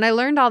don't know. When I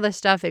learned all this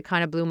stuff, it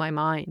kind of blew my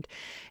mind.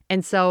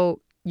 And so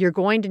you're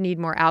going to need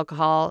more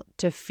alcohol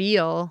to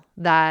feel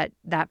that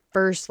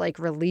first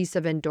release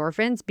of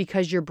endorphins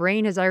because your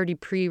brain has already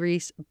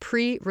pre-released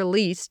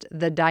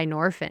the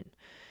dynorphin.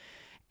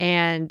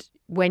 And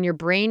when your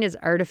brain is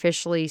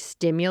artificially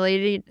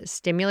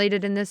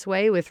stimulated in this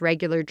way with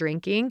regular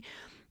drinking,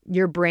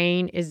 your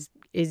brain is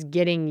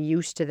getting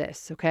used to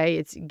this, okay?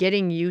 It's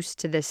getting used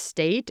to this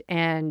state,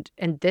 and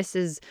this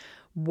is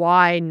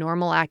why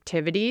normal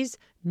activities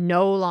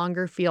no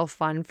longer feel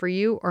fun for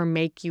you or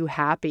make you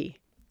happy.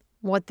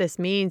 What this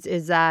means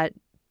is that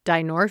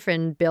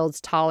dynorphin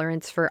builds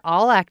tolerance for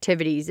all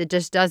activities. It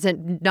just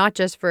doesn't, not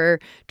just for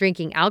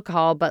drinking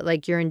alcohol,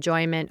 but your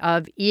enjoyment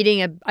of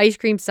eating an ice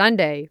cream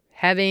sundae,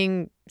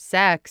 having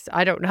sex,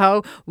 I don't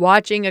know,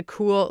 watching a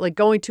cool,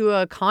 going to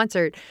a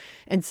concert.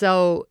 And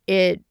so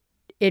it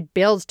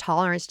builds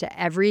tolerance to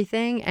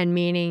everything, and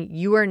meaning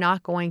you are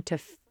not going to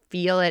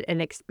feel it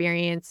and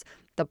experience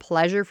the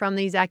pleasure from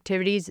these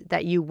activities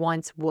that you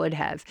once would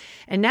have.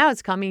 And now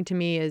it's coming to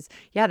me as,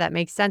 yeah, that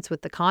makes sense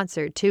with the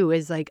concert too,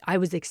 is I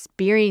was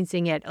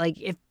experiencing it.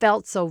 It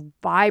felt so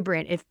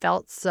vibrant. It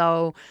felt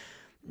so,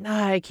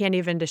 I can't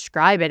even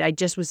describe it. I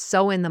just was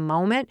so in the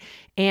moment.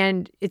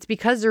 And it's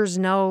because there's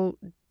no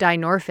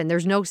dynorphin.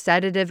 There's no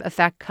sedative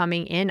effect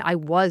coming in. I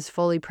was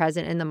fully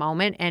present in the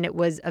moment, and it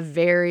was a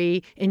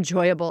very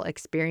enjoyable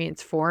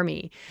experience for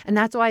me. And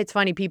that's why it's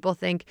funny. People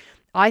think,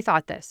 I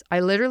thought this. I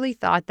literally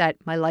thought that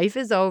my life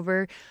is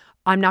over.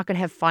 I'm not going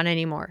to have fun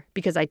anymore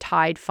because I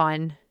tied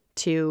fun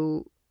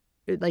to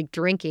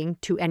drinking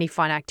to any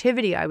fun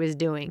activity I was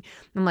doing.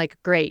 I'm like,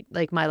 great,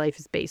 my life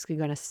is basically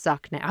going to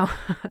suck now.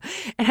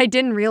 And I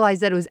didn't realize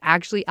that it was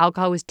actually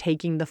alcohol was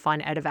taking the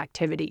fun out of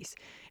activities.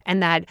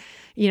 And that,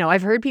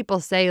 I've heard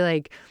people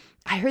say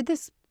I heard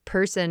this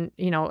person,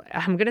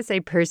 I'm going to say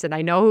person,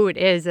 I know who it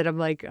is. And I'm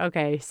like,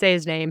 okay, say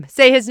his name.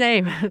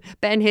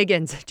 Ben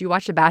Higgins. Do you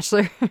watch The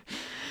Bachelor?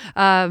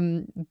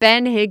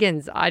 Ben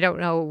Higgins, I don't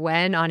know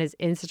when, on his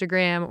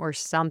Instagram or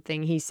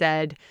something, he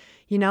said,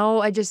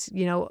 I just,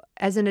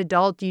 as an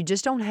adult, you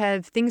just don't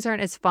have, things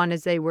aren't as fun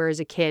as they were as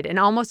a kid, and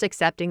almost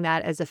accepting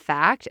that as a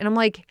fact. And I'm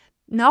like,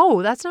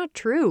 no, that's not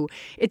true.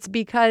 It's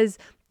because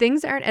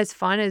things aren't as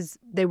fun as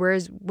they were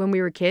as when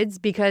we were kids,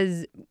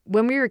 because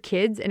when we were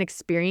kids and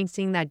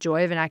experiencing that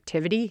joy of an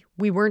activity,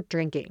 we weren't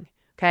drinking.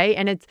 Okay.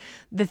 And it's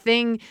the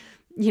thing,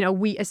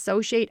 we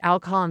associate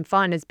alcohol and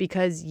fun is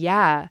because,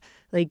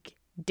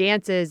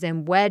 dances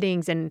and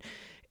weddings and,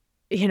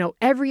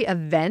 every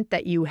event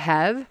that you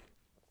have,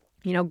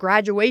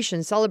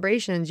 graduation,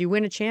 celebrations, you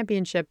win a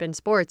championship in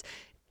sports,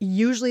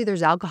 usually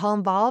there's alcohol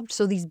involved.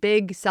 So these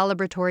big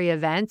celebratory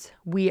events,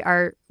 we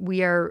are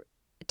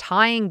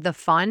tying the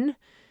fun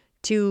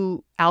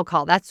to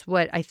alcohol. That's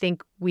what I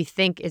think we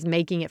think is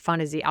making it fun,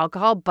 is the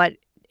alcohol, but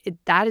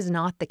that is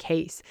not the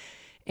case.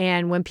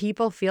 And when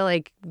people feel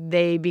like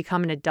they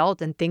become an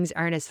adult and things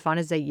aren't as fun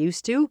as they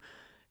used to,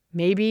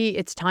 maybe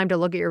it's time to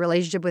look at your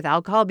relationship with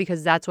alcohol,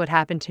 because that's what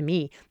happened to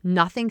me.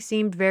 Nothing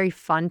seemed very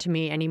fun to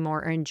me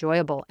anymore or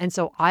enjoyable. And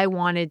so I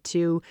wanted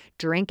to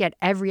drink at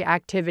every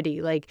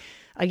activity. Like,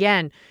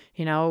 again,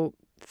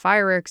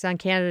 fireworks on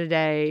Canada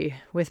Day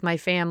with my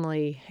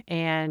family,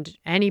 and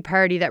any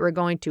party that we're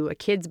going to, a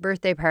kid's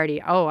birthday party.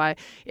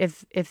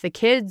 If the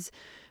kids'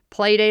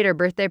 play date or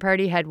birthday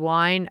party had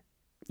wine,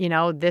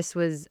 this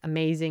was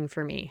amazing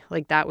for me.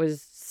 Like, that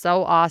was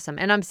so awesome.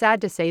 And I'm sad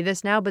to say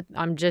this now, but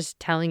I'm just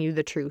telling you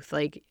the truth.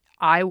 Like,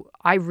 I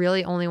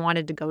really only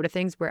wanted to go to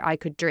things where I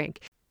could drink.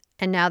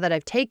 And now that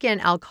I've taken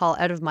alcohol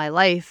out of my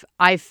life,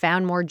 I've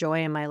found more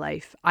joy in my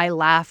life. I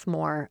laugh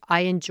more.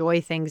 I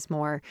enjoy things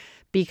more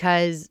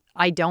because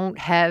I don't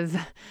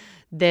have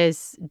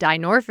this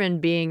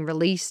dynorphin being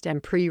released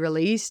and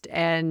pre-released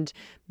and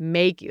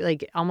make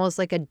like almost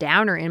like a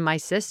downer in my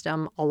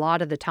system a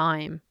lot of the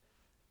time.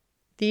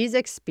 These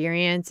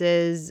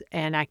experiences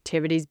and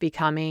activities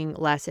becoming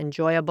less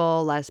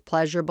enjoyable, less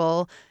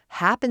pleasurable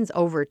happens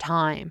over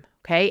time,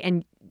 okay?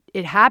 And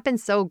it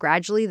happens so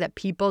gradually that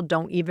people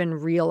don't even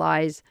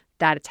realize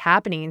that it's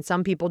happening, and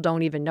some people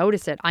don't even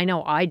notice it. I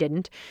know I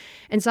didn't.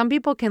 And some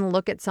people can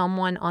look at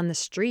someone on the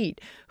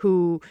street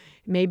who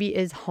maybe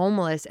is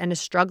homeless and is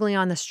struggling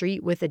on the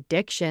street with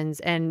addictions,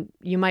 and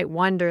you might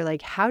wonder,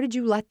 like, how did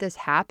you let this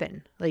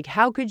happen? Like,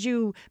 how could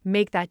you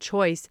make that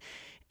choice?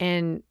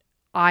 And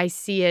I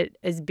see it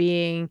as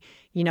being,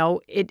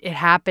 it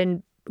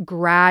happened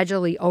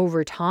gradually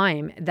over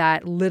time,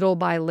 that little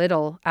by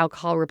little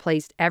alcohol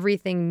replaced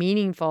everything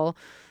meaningful,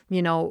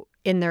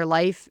 in their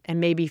life and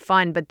maybe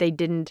fun, but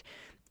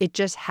it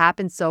just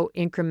happened so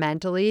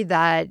incrementally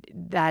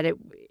that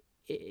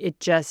it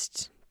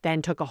just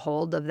then took a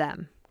hold of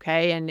them.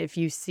 Okay. And if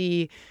you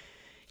see,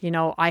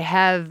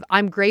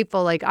 I'm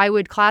grateful. Like, I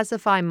would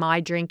classify my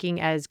drinking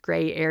as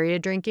gray area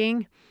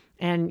drinking.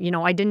 And,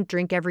 I didn't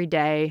drink every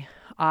day.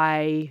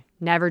 I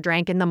never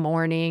drank in the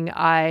morning.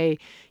 I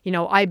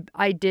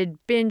did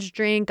binge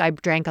drink. I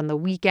drank on the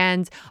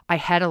weekends. I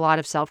had a lot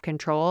of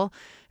self-control.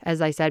 As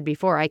I said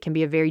before, I can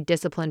be a very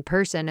disciplined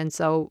person. And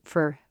so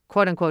for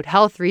quote unquote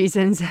health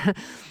reasons,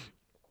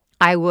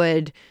 I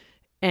would,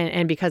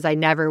 and because I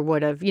never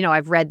would have,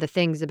 I've read the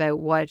things about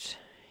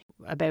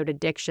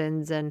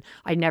addictions, and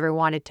I never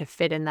wanted to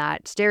fit in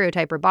that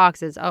stereotype or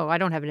box as, I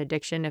don't have an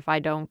addiction if I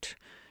don't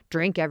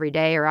drink every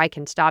day, or I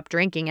can stop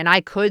drinking. And I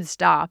could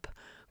stop.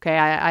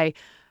 Okay.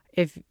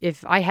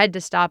 If I had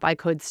to stop, I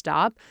could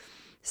stop.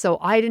 So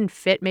I didn't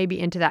fit maybe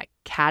into that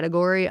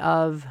category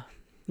of,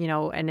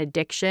 an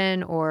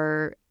addiction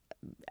or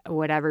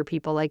whatever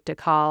people like to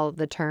call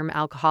the term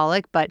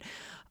alcoholic, but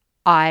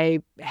I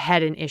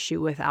had an issue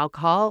with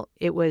alcohol.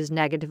 It was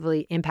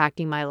negatively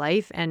impacting my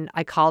life, and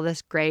I call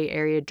this gray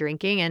area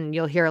drinking. And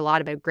you'll hear a lot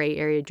about gray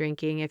area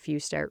drinking if you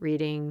start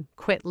reading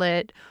Quit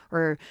Lit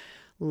or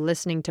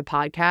listening to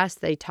podcasts.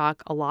 They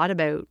talk a lot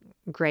about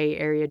gray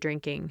area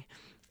drinking,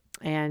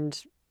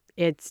 and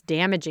it's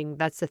damaging.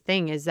 That's the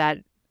thing, is that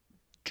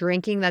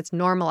drinking that's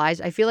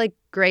normalized. I feel like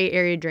gray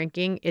area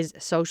drinking is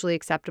socially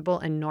acceptable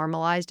and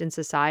normalized in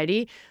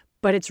society,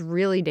 but it's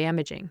really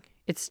damaging.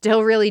 It's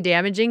still really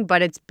damaging,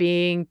 but it's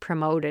being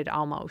promoted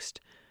almost.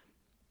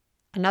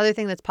 Another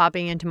thing that's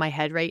popping into my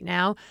head right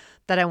now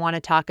that I want to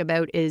talk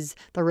about is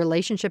the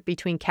relationship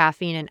between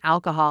caffeine and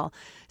alcohol.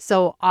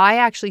 So I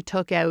actually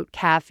took out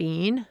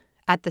caffeine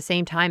at the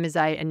same time as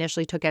I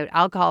initially took out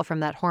alcohol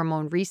from that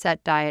hormone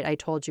reset diet I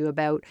told you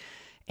about.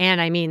 And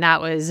I mean,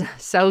 that was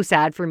so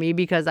sad for me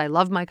because I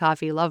love my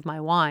coffee, love my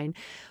wine.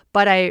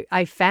 But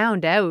I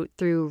found out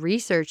through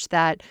research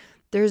that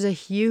there's a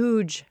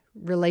huge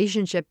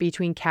relationship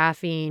between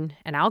caffeine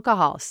and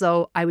alcohol.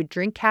 So I would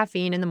drink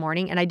caffeine in the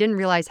morning, and I didn't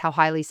realize how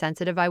highly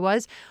sensitive I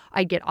was.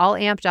 I'd get all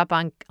amped up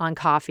on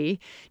coffee,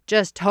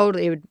 just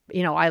totally,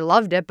 I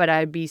loved it, but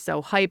I'd be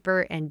so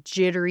hyper and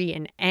jittery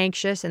and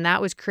anxious. And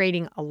that was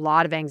creating a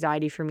lot of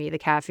anxiety for me, the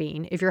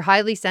caffeine. If you're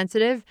highly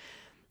sensitive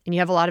and you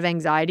have a lot of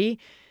anxiety,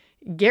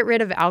 get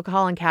rid of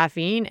alcohol and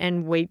caffeine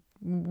and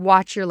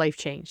watch your life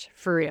change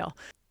for real.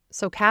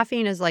 So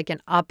caffeine is like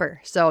an upper.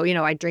 So,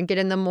 I drink it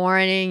in the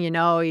morning,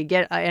 you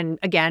get, and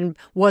again,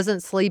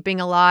 wasn't sleeping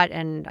a lot,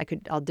 and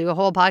I'll do a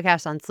whole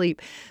podcast on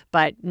sleep,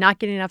 but not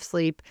getting enough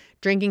sleep,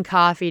 drinking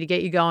coffee to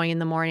get you going in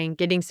the morning,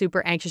 getting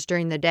super anxious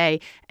during the day.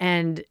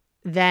 And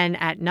then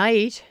at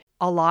night,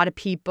 a lot of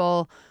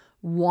people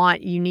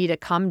you need a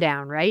come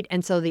down, right?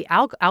 And so the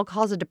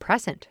alcohol is a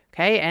depressant,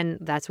 okay? And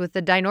that's with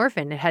the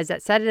dynorphin. It has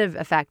that sedative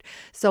effect.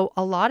 So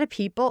a lot of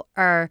people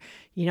are,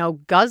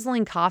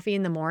 guzzling coffee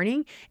in the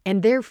morning,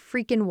 and they're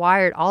freaking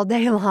wired all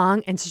day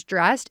long and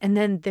stressed. And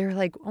then they're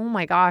like, oh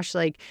my gosh,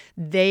 like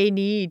they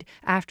need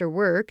after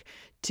work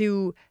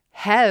to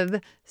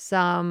have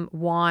some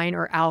wine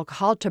or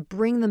alcohol to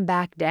bring them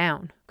back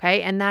down,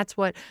 okay? And that's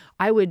what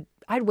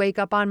I'd wake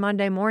up on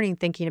Monday morning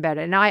thinking about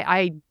it. And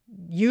I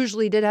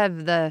usually did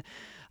have the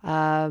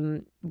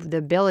the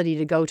ability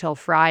to go till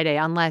Friday,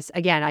 unless,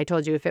 again, I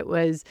told you, if it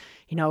was,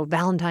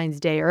 Valentine's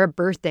Day or a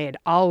birthday, I'd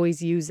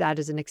always use that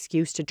as an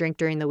excuse to drink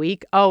during the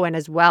week. Oh, and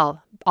as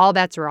well, all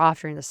bets are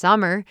off during the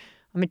summer.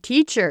 I'm a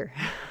teacher.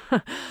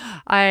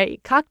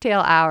 Cocktail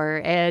hour.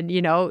 And,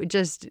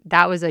 just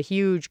that was a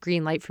huge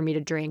green light for me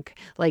to drink,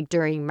 like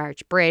during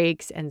March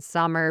breaks and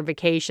summer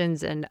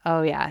vacations. And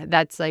oh yeah,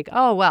 that's like,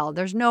 oh, well,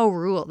 there's no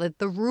rule.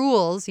 The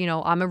rules,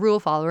 I'm a rule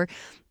follower.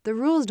 The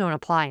rules don't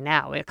apply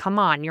now. Come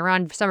on, you're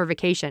on summer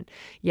vacation.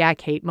 Yeah,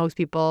 Kate, most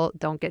people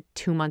don't get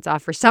 2 months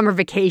off for summer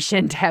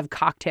vacation to have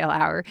cocktail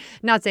hour.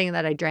 Not saying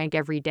that I drank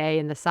every day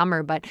in the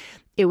summer, but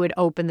it would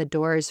open the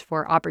doors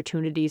for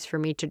opportunities for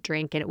me to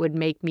drink, and it would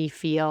make me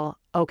feel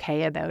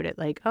okay about it.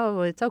 Like,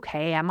 oh, it's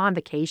okay. I'm on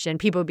vacation.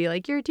 People would be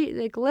like,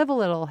 like, live a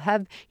little,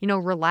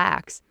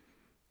 relax.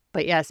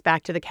 But yes,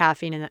 back to the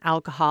caffeine and the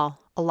alcohol.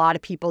 A lot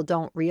of people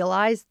don't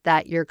realize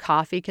that your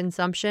coffee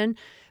consumption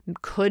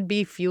could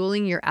be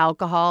fueling your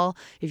alcohol.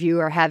 If you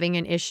are having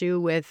an issue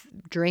with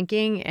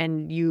drinking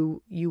and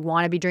you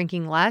want to be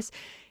drinking less,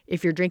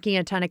 if you're drinking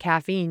a ton of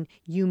caffeine,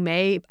 you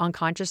may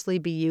unconsciously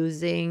be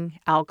using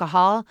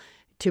alcohol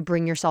to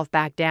bring yourself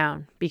back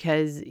down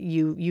because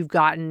you've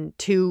gotten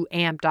too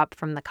amped up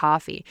from the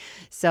coffee.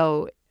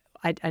 So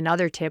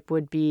another tip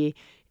would be,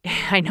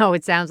 I know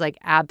it sounds like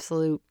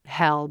absolute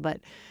hell, but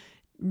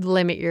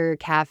limit your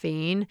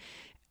caffeine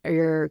or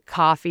your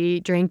coffee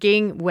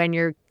drinking when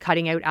you're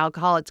cutting out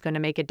alcohol. It's going to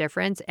make a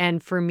difference.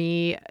 And for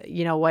me,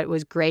 what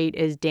was great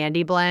is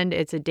Dandy Blend.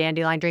 It's a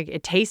dandelion drink.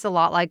 It tastes a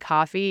lot like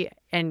coffee,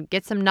 and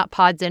get some nut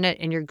pods in it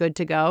and you're good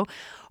to go.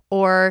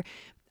 Or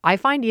I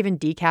find even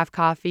decaf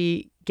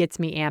coffee gets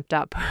me amped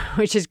up,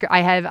 which is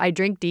I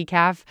drink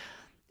decaf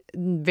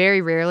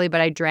very rarely,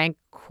 but I drank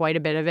quite a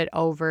bit of it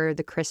over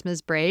the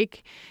Christmas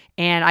break,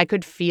 and I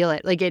could feel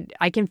it.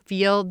 I can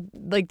feel,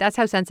 like, that's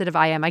how sensitive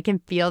I am. I can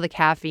feel the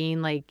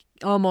caffeine, like,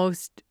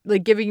 almost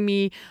like giving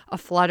me a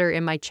flutter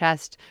in my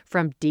chest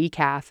from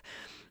decaf.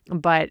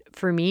 But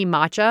for me,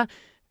 matcha,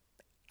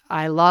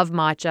 I love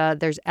matcha.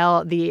 There's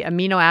the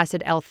amino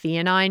acid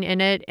L-theanine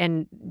in it,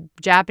 and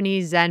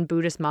Japanese Zen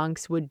Buddhist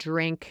monks would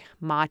drink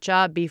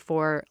matcha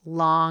before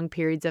long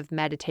periods of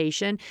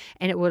meditation,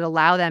 and it would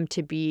allow them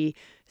to be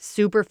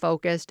super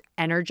focused,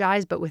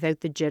 energized, but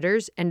without the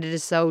jitters. And it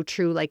is so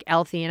true. Like,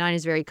 L-theanine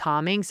is very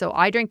calming. So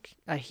I drink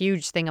a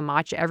huge thing of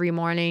matcha every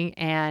morning,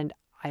 and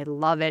I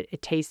love it.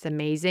 It tastes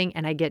amazing,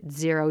 and I get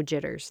zero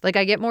jitters. Like,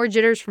 I get more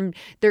jitters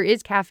there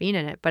is caffeine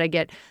in it, but I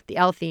get the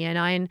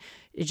L-theanine.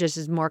 It just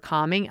is more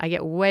calming. I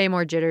get way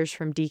more jitters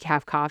from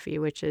decaf coffee,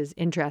 which is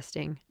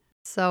interesting.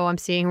 So I'm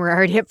seeing we're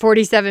already at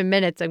 47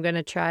 minutes. I'm going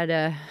to try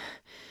to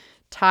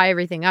tie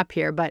everything up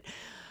here. But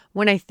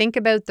when I think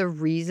about the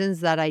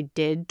reasons that I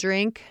did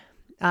drink,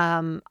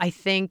 I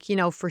think,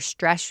 for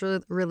stress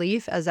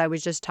relief, as I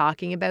was just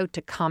talking about,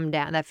 to come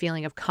down, that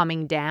feeling of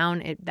coming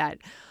down, that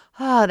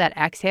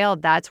exhale,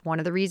 that's one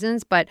of the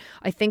reasons. But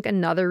I think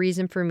another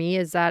reason for me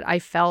is that I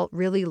felt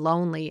really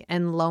lonely,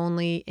 and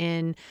lonely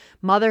in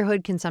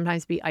motherhood can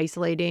sometimes be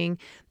isolating.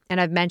 And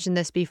I've mentioned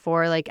this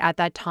before, like, at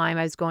that time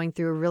I was going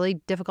through a really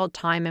difficult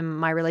time in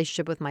my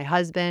relationship with my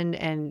husband,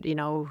 and,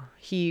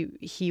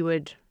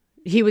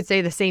 he would say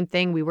the same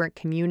thing. We weren't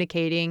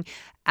communicating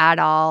at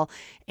all.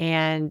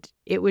 And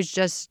it was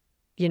just,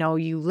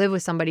 you live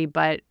with somebody,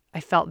 but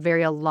I felt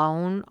very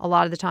alone a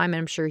lot of the time. And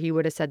I'm sure he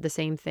would have said the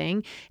same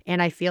thing.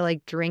 And I feel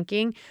like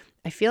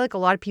a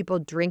lot of people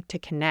drink to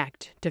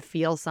connect, to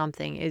feel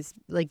something. Is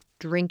like,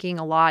 drinking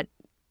a lot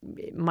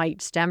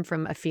might stem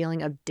from a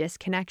feeling of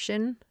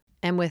disconnection.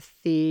 And with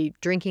the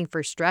drinking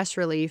for stress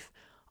relief,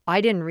 I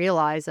didn't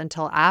realize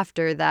until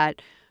after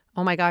that,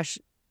 oh my gosh,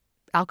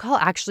 alcohol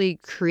actually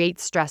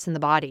creates stress in the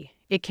body.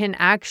 It can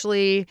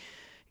actually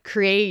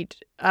create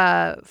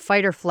a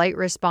fight or flight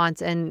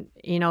response. And,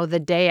 the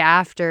day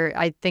after,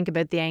 I think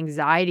about the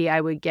anxiety I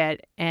would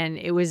get. And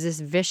it was this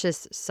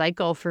vicious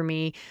cycle for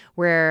me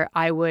where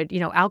I would,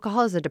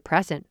 alcohol is a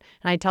depressant.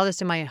 And I tell this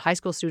to my high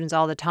school students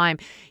all the time.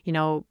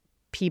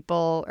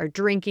 People are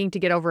drinking to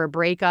get over a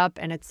breakup.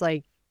 And it's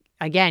like,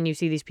 again, you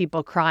see these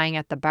people crying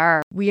at the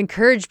bar. We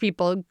encourage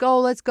people,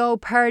 let's go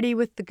party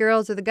with the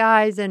girls or the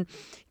guys and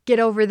get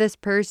over this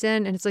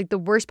person. And it's like, the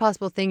worst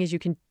possible thing is you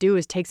can do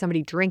is take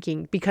somebody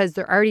drinking because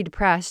they're already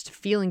depressed,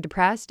 feeling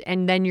depressed,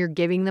 and then you're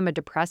giving them a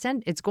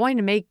depressant. It's going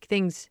to make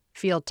things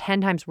feel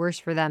 10 times worse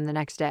for them the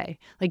next day,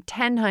 like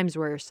 10 times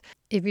worse.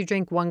 If you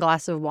drink one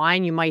glass of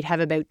wine, you might have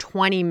about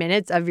 20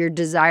 minutes of your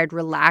desired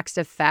relaxed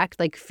effect,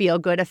 like feel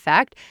good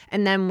effect.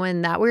 And then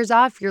when that wears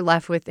off, you're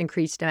left with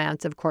increased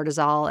amounts of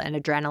cortisol and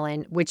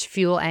adrenaline, which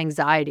fuel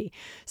anxiety.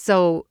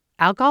 So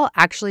alcohol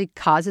actually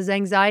causes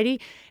anxiety,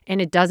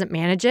 and it doesn't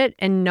manage it.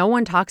 And no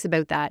one talks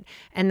about that.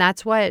 And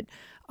that's what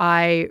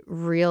I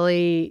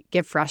really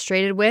get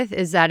frustrated with,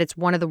 is that it's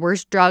one of the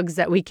worst drugs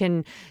that we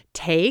can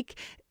take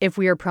if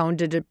we are prone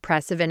to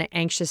depressive and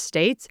anxious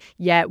states,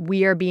 yet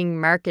we are being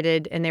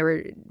marketed, and they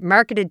were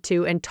marketed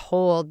to and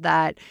told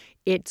that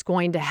it's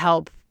going to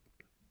help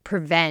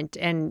prevent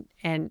and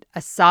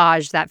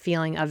assuage that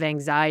feeling of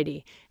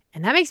anxiety.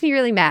 And that makes me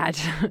really mad.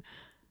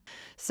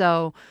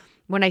 So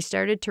when I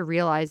started to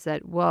realize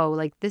that, whoa,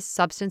 like this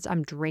substance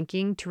I'm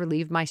drinking to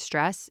relieve my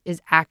stress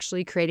is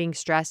actually creating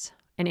stress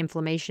and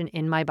inflammation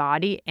in my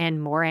body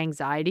and more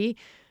anxiety,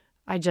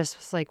 I just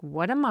was like,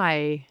 what am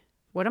I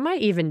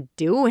even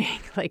doing?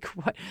 Like,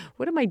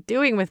 what am I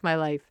doing with my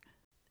life?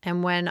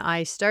 And when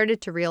I started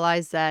to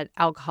realize that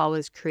alcohol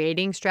was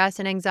creating stress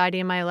and anxiety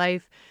in my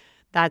life,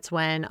 that's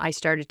when I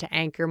started to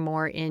anchor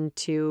more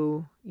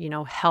into,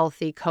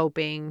 healthy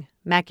coping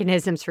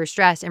mechanisms for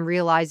stress and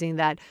realizing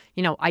that,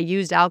 I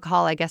used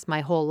alcohol, I guess,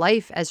 my whole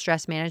life as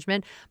stress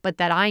management, but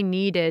that I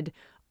needed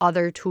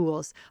other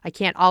tools. I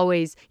can't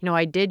always,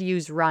 I did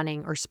use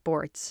running or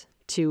sports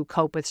to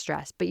cope with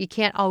stress, but you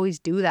can't always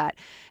do that.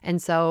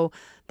 And so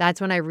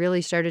that's when I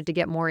really started to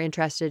get more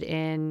interested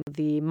in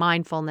the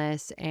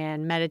mindfulness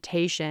and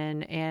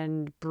meditation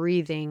and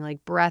breathing,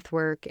 like breath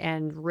work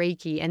and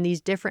Reiki and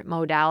these different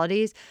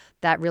modalities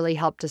that really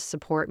helped to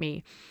support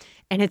me.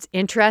 And it's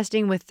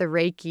interesting with the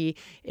Reiki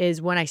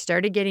is when I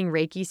started getting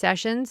Reiki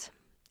sessions,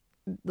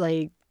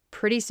 like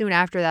pretty soon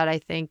after that, I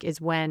think is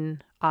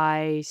when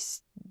I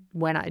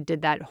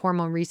did that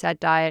hormone reset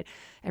diet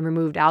and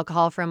removed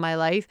alcohol from my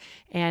life.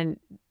 And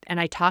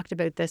I talked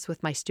about this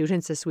with my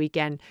students this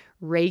weekend.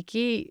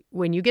 Reiki,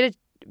 when you get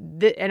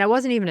and I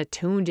wasn't even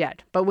attuned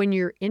yet, but when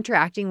you're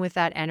interacting with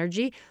that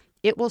energy,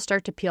 it will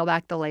start to peel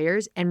back the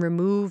layers and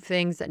remove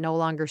things that no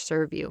longer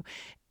serve you.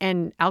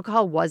 And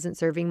alcohol wasn't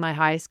serving my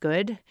highest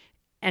good,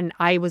 and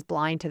I was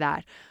blind to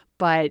that.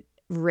 But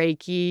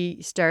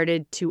Reiki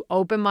started to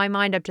open my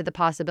mind up to the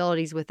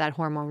possibilities with that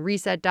hormone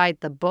reset diet,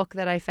 the book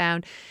that I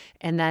found,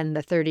 and then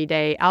the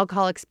 30-day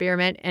alcohol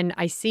experiment. And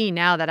I see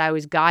now that I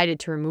was guided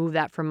to remove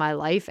that from my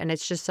life. And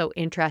it's just so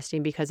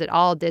interesting because it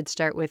all did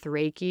start with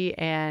Reiki,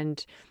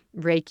 and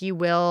Reiki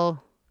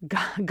will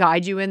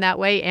guide you in that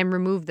way and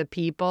remove the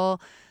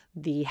people,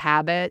 the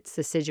habits,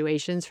 the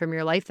situations from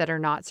your life that are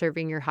not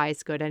serving your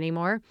highest good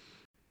anymore.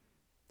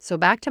 So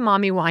back to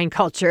mommy wine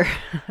culture.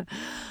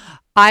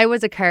 I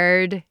was a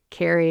card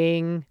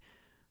carrying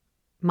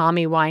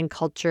mommy wine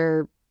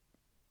culture,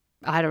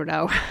 I don't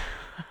know,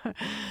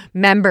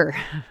 member.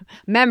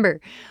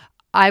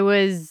 I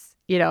was,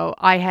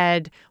 I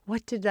had,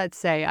 what did that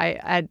say? I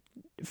had,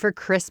 for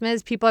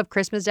Christmas, people have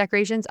Christmas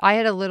decorations. I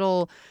had a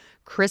little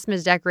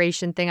Christmas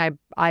decoration thing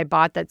I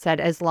bought that said,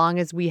 as long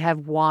as we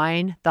have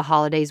wine, the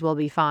holidays will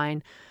be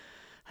fine.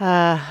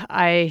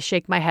 I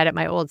shake my head at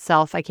my old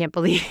self. I can't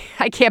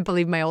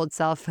believe my old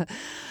self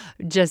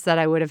just that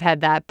I would have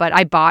had that. But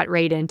I bought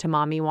right into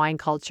mommy wine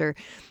culture.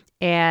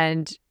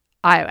 And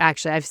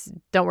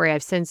don't worry,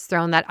 I've since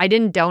thrown that. I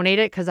didn't donate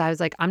it because I was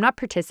like, I'm not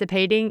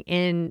participating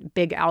in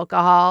big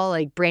alcohol,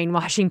 like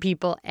brainwashing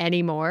people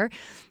anymore.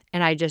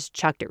 And I just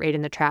chucked it right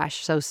in the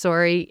trash. So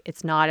sorry,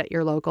 it's not at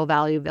your local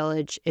Value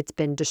Village. It's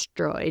been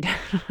destroyed.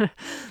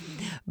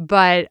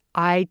 But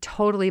I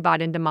totally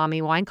bought into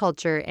mommy wine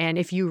culture. And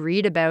if you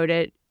read about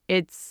it,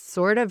 it's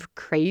sort of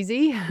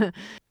crazy.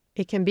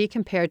 It can be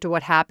compared to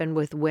what happened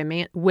with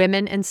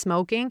women and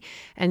smoking.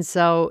 And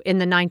so in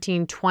the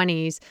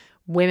 1920s,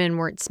 women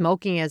weren't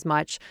smoking as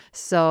much.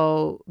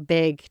 So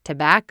big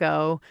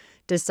tobacco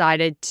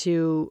decided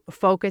to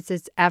focus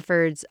its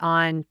efforts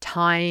on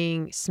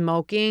tying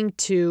smoking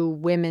to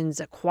women's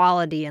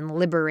equality and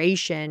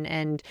liberation.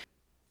 And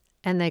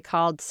they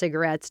called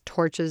cigarettes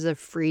torches of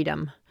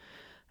freedom.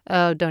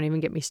 Oh, don't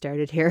even get me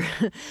started here.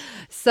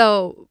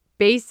 So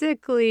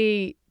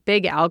basically,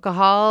 big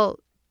alcohol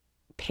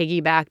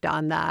piggybacked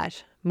on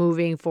that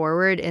moving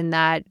forward, in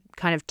that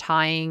kind of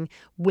tying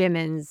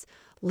women's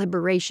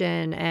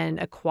liberation and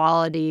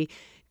equality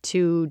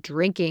to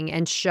drinking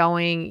and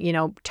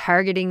showing,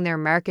 targeting their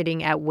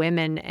marketing at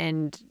women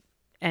and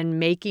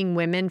making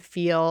women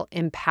feel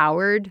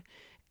empowered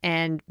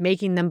and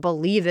making them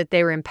believe that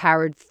they were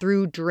empowered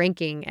through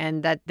drinking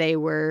and that they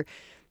were,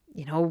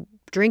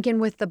 drinking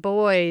with the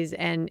boys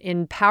and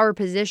in power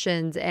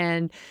positions,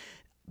 and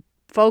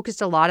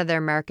focused a lot of their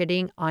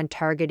marketing on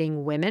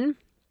targeting women.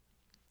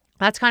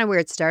 That's kind of where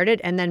it started.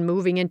 And then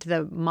moving into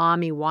the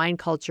mommy wine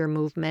culture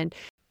movement,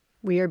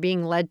 we are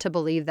being led to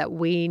believe that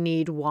we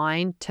need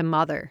wine to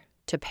mother,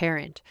 to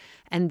parent,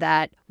 and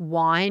that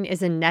wine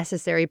is a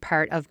necessary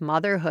part of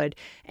motherhood.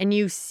 And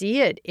you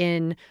see it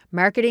in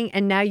marketing,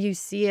 and now you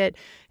see it.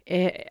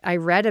 I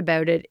read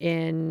about it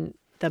in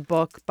the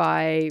book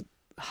by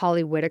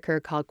Holly Whitaker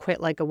called Quit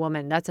Like a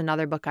Woman. That's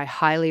another book I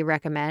highly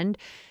recommend.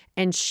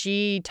 And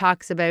she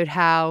talks about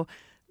how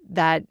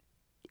that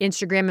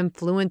Instagram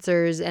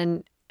influencers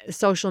and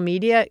social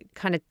media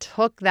kind of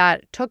took the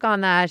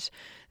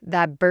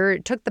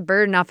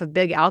burden off of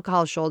big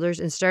alcohol shoulders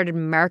and started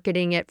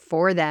marketing it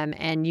for them.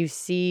 And you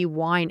see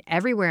wine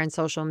everywhere in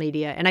social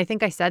media. And I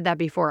think I said that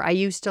before. I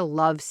used to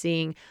love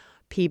seeing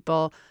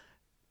people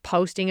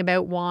posting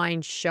about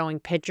wine, showing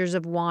pictures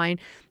of wine.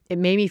 It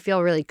made me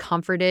feel really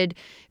comforted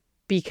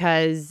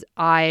because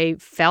I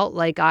felt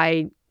like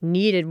I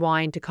needed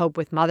wine to cope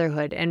with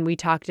motherhood. And we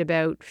talked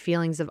about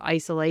feelings of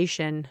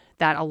isolation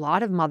that a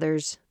lot of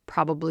mothers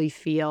probably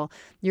feel.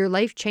 Your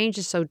life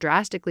changes so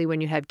drastically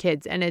when you have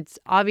kids, and it's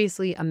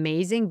obviously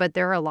amazing, but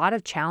there are a lot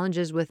of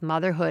challenges with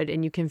motherhood,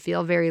 and you can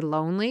feel very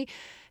lonely.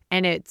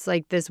 And it's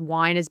like this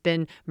wine has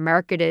been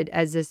marketed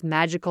as this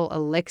magical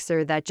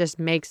elixir that just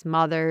makes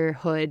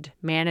motherhood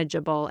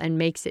manageable and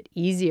makes it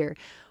easier.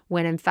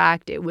 When in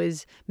fact, it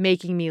was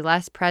making me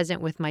less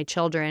present with my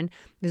children.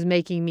 It was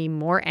making me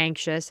more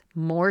anxious,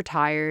 more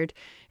tired,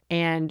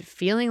 and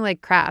feeling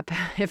like crap,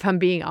 if I'm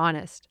being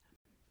honest.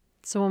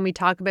 So when we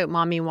talk about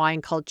mommy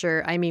wine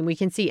culture, I mean, we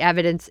can see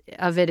evidence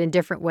of it in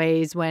different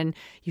ways when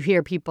you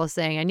hear people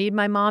saying, I need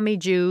my mommy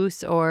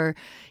juice, or,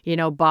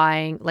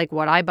 buying like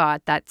what I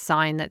bought, that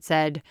sign that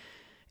said,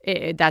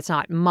 that's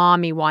not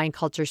mommy wine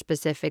culture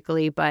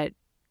specifically, but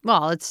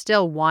well, it's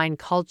still wine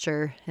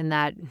culture, and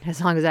that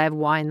as long as I have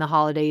wine, the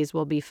holidays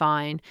will be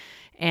fine.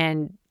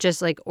 And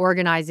just like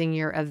organizing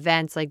your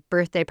events, like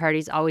birthday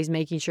parties, always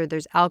making sure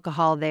there's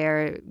alcohol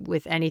there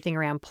with anything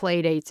around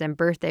play dates and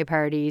birthday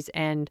parties,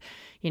 and,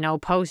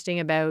 posting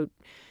about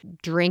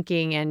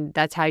drinking, and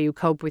that's how you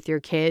cope with your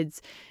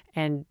kids,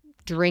 and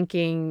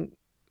drinking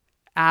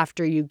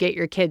after you get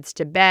your kids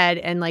to bed.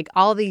 And like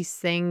all these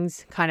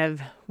things kind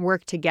of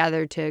work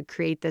together to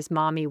create this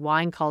mommy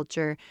wine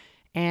culture.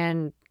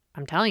 And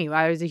I'm telling you,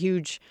 I was a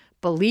huge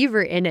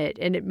believer in it,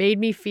 and it made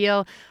me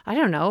feel, I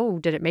don't know,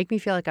 did it make me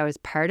feel like I was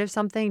part of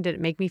something? Did it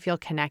make me feel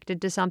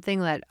connected to something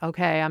that,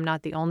 okay, I'm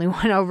not the only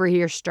one over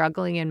here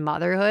struggling in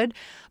motherhood?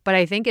 But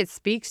I think it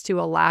speaks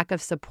to a lack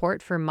of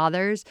support for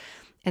mothers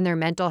and their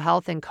mental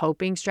health and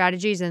coping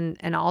strategies,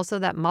 and also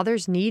that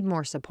mothers need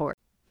more support.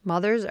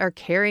 Mothers are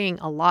carrying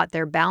a lot.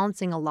 They're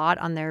balancing a lot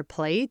on their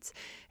plates.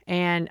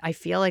 And I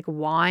feel like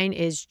wine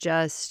is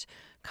just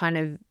kind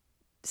of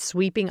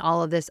sweeping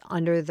all of this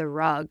under the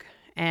rug.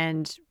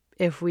 And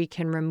if we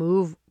can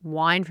remove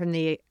wine from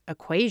the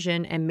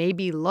equation and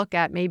maybe look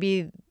at,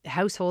 maybe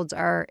households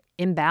are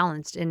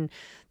imbalanced in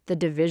the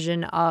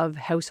division of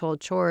household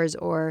chores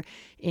or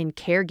in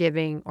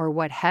caregiving or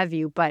what have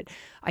you. But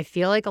I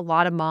feel like a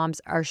lot of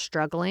moms are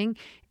struggling,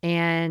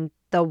 and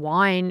the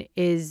wine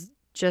is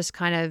just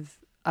kind of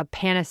a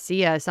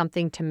panacea,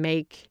 something to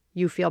make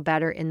you feel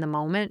better in the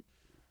moment.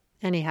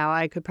 Anyhow,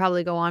 I could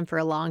probably go on for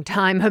a long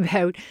time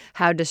about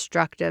how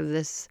destructive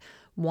this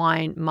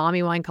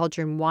mommy wine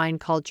culture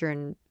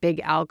and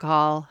big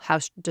alcohol, how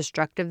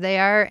destructive they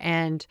are.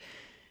 And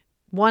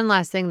one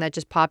last thing that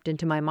just popped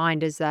into my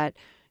mind is that,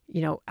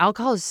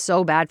 alcohol is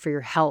so bad for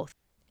your health.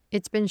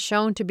 It's been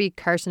shown to be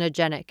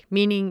carcinogenic,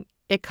 meaning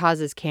it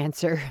causes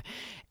cancer.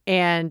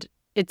 And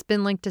it's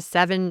been linked to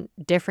 7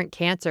 different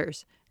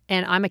cancers.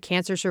 And I'm a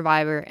cancer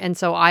survivor. And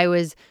so I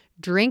was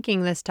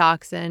drinking this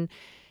toxin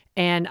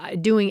and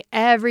doing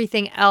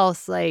everything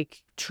else,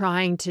 like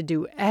trying to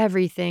do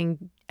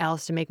everything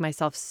else to make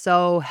myself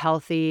so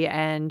healthy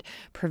and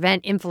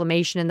prevent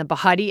inflammation in the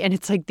body. And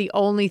it's like the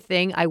only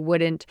thing I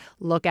wouldn't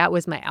look at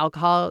was my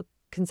alcohol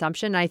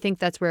consumption. I think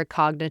that's where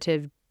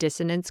cognitive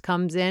dissonance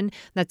comes in.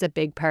 That's a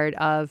big part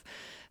of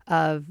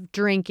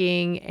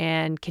drinking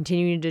and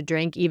continuing to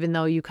drink, even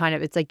though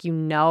it's like,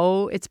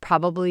 it's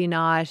probably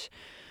not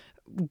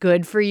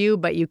good for you,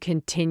 but you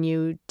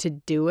continue to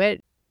do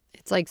it.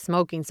 It's like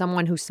smoking.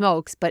 Someone who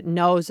smokes but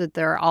knows that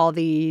there are all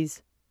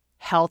these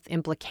health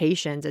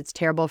implications. It's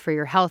terrible for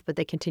your health, but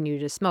they continue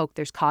to smoke.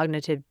 There's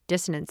cognitive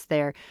dissonance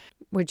there,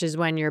 which is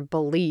when your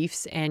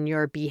beliefs and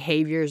your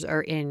behaviors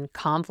are in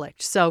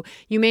conflict. So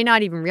you may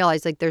not even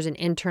realize like there's an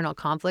internal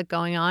conflict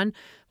going on,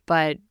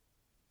 but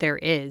there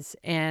is.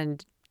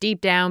 And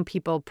deep down,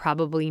 people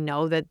probably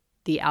know that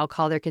the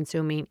alcohol they're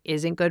consuming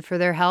isn't good for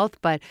their health,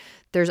 but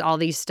there's all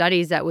these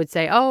studies that would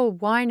say, oh,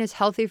 wine is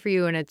healthy for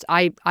you. And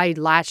I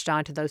latched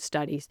onto those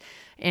studies.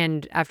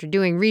 And after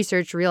doing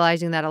research,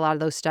 realizing that a lot of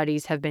those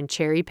studies have been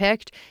cherry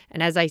picked.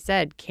 And as I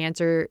said,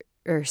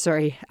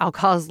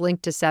 alcohol is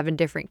linked to 7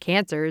 different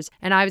cancers.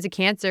 And I was a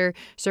cancer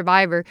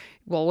survivor.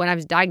 Well, when I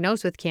was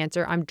diagnosed with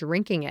cancer, I'm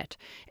drinking it.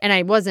 And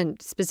I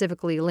wasn't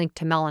specifically linked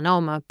to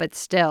melanoma, but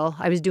still,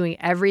 I was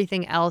doing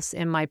everything else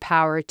in my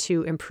power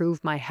to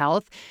improve my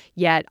health.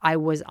 Yet I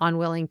was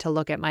unwilling to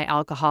look at my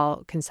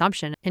alcohol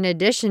consumption. In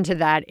addition to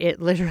that,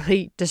 it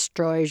literally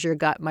destroys your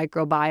gut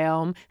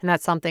microbiome. And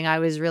that's something I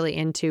was really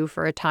into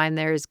for a time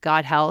there, is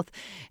gut health.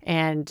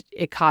 And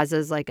it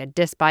causes like a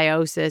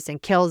dysbiosis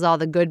and kills all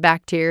the good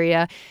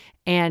bacteria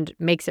and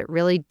makes it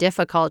really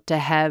difficult to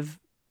have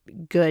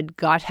good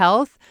gut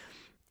health.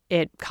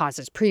 It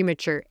causes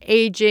premature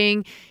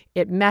aging.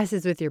 It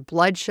messes with your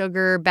blood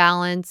sugar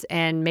balance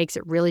and makes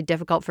it really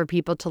difficult for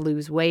people to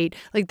lose weight.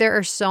 Like, there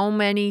are so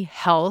many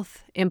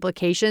health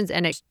implications,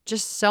 and it's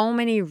just so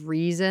many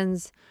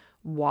reasons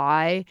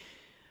why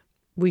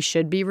we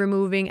should be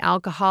removing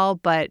alcohol,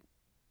 but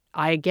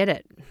I get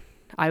it.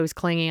 I was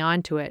clinging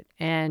on to it,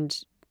 and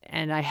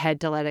I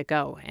had to let it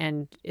go.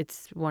 And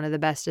it's one of the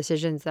best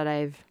decisions that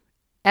I've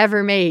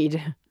ever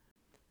made.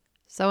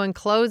 So in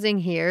closing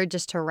here,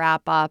 just to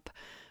wrap up,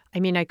 I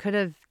mean, I could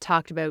have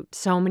talked about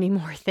so many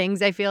more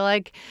things, I feel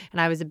like,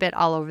 and I was a bit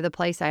all over the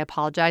place. I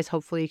apologize.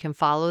 Hopefully you can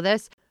follow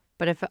this.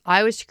 But if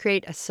I was to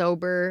create a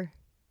sober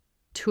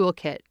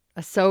toolkit,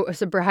 a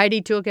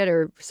sobriety toolkit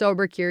or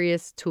sober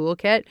curious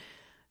toolkit,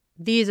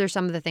 these are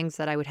some of the things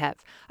that I would have.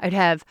 I'd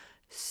have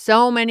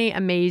so many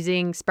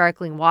amazing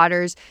sparkling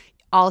waters,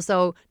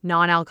 also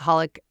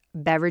non-alcoholic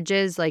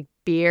beverages like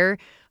beer,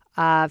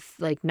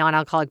 like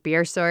non-alcoholic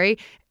beer, sorry.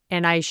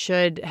 And I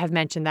should have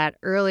mentioned that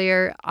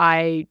earlier.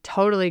 I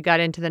totally got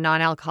into the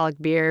non-alcoholic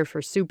beer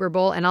for Super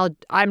Bowl, and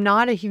I'm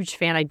not a huge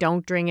fan. I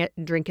don't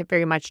drink it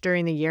very much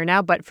during the year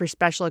now, but for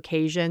special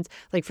occasions,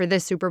 like for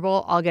this Super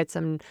Bowl, I'll get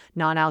some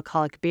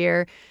non-alcoholic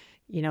beer.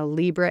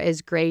 Libra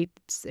is great.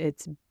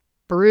 It's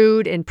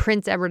brewed in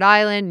Prince Edward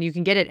Island. You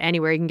can get it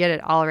anywhere. You can get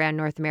it all around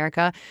North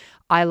America.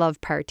 I love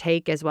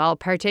Partake as well.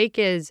 Partake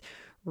is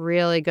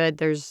really good.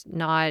 There's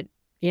not,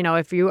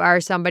 if you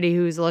are somebody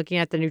who's looking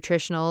at the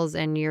nutritionals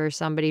and you're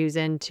somebody who's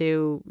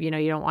into, you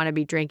don't want to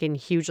be drinking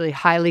hugely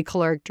highly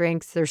caloric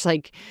drinks. There's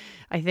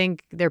I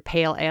think their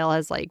pale ale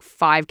has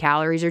 5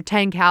 calories or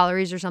 10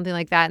 calories or something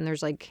like that. And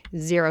there's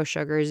 0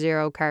 sugar,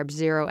 0 carbs,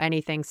 0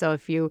 anything. So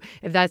if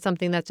that's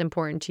something that's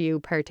important to you,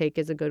 Partake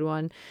is a good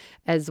one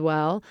as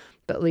well.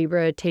 But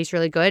Libra tastes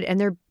really good. And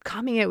they're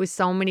coming out with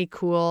so many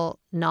cool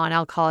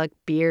non-alcoholic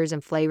beers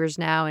and flavors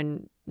now,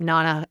 and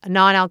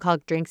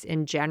non-alcoholic drinks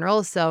in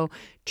general. So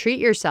treat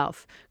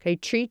yourself. Okay.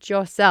 Treat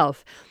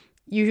yourself.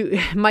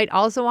 You might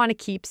also want to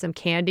keep some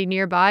candy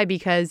nearby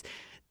because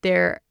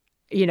there's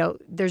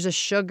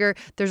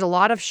a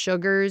lot of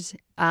sugars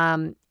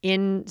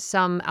in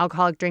some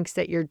alcoholic drinks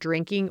that you're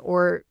drinking,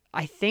 or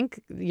I think,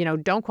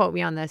 don't quote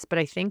me on this, but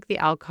I think the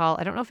alcohol,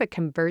 I don't know if it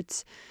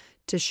converts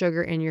to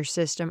sugar in your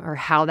system or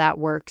how that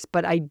works,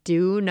 but I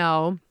do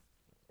know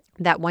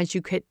that once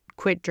you quit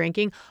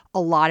drinking, a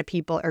lot of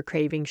people are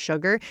craving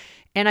sugar.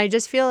 And I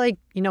just feel like,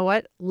 you know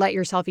what? Let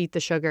yourself eat the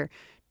sugar.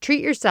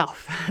 Treat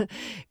yourself.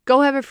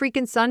 Go have a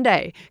freaking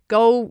sundae.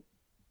 Go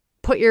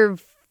put your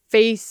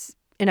face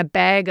in a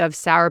bag of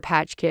Sour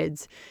Patch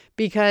Kids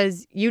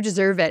because you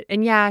deserve it.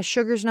 And yeah,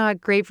 sugar's not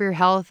great for your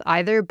health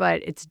either,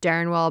 but it's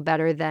darn well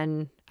better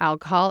than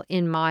alcohol,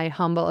 in my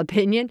humble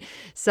opinion.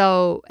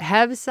 So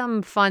have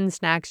some fun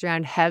snacks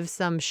around, have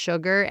some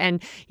sugar.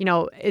 And,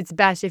 it's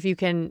best if you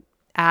can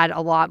add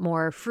a lot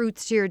more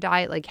fruits to your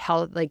diet, like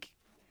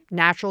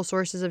natural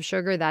sources of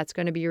sugar. That's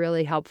going to be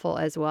really helpful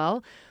as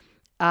well.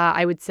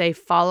 I would say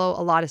follow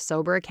a lot of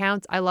sober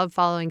accounts. I love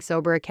following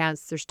sober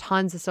accounts. There's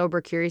tons of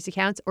sober curious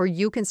accounts, or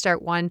you can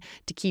start one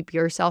to keep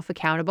yourself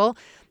accountable.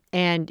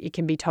 And it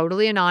can be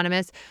totally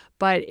anonymous,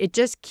 but it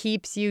just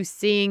keeps you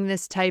seeing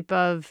this type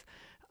of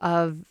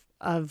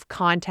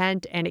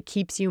content, and it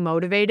keeps you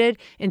motivated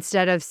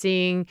instead of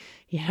seeing,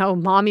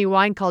 mommy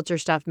wine culture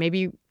stuff.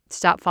 Maybe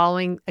stop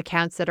following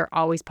accounts that are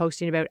always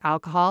posting about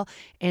alcohol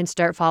and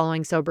start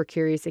following sober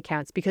curious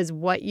accounts, because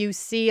what you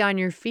see on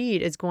your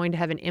feed is going to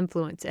have an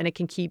influence and it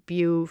can keep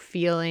you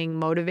feeling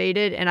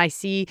motivated. And I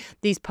see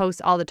these posts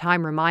all the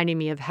time reminding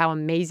me of how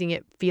amazing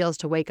it feels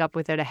to wake up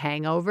without a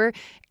hangover.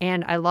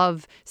 And I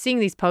love seeing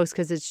these posts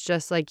because it's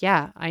just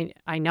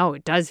I know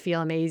it does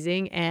feel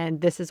amazing,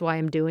 and this is why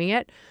I'm doing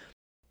it.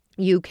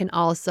 You can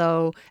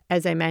also,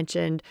 as I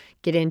mentioned,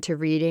 get into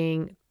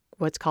reading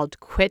what's called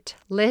Quit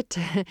Lit.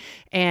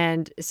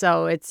 And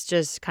so it's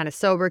just kind of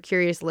sober,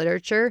 curious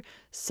literature.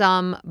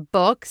 Some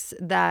books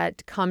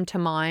that come to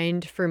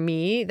mind for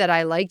me that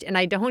I liked, and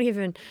I don't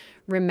even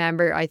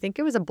remember, I think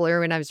it was a blur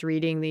when I was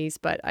reading these,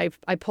 but I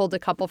pulled a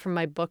couple from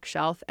my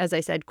bookshelf. As I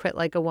said, Quit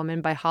Like a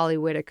Woman by Holly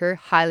Whitaker,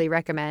 highly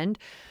recommend.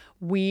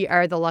 We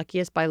Are the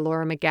Luckiest by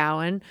Laura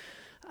McGowan.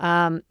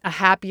 A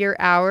Happier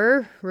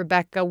Hour,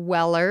 Rebecca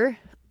Weller.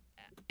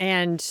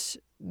 And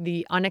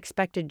The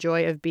Unexpected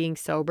Joy of Being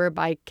Sober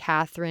by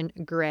Catherine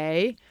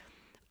Gray.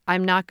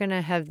 I'm not going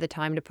to have the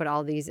time to put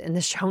all these in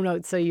the show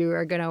notes, so you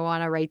are going to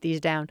want to write these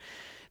down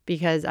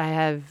because I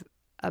have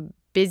a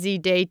busy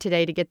day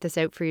today to get this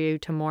out for you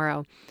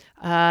tomorrow.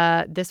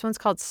 This one's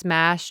called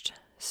Smashed,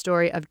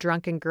 Story of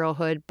Drunken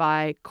Girlhood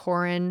by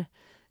Corinne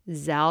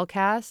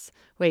Zalkas.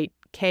 Wait,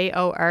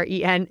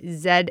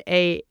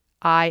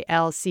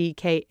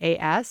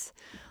 KORENZAILCKAS.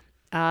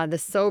 The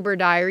Sober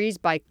Diaries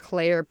by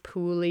Claire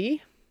Pooley.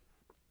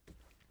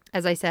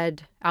 As I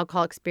said,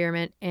 Alcohol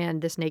Experiment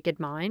and This Naked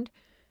Mind.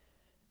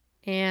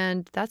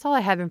 And that's all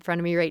I have in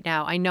front of me right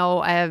now. I know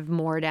I have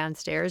more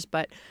downstairs,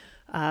 but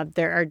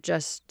there are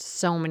just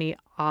so many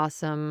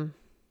awesome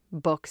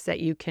books that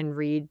you can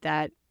read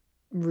that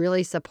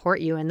really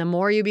support you. And the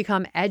more you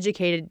become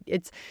educated,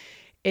 it's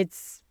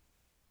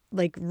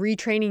like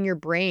retraining your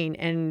brain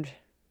and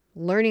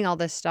learning all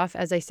this stuff.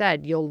 As I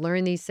said, you'll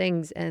learn these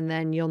things and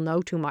then you'll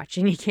know too much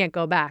and you can't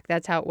go back.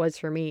 That's how it was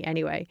for me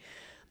anyway.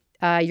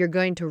 You're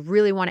going to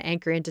really want to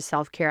anchor into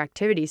self-care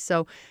activities.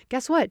 So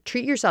guess what?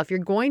 Treat yourself. You're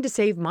going to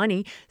save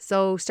money.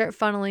 So start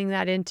funneling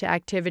that into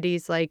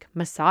activities like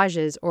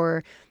massages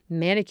or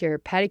manicure,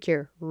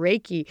 pedicure,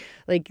 Reiki.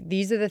 Like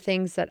these are the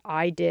things that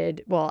I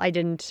did. Well, I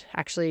didn't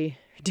actually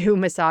do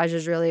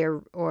massages really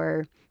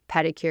or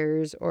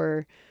pedicures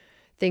or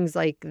things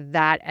like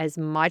that as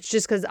much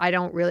just because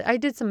I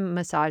did some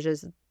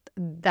massages.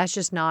 That's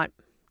just not,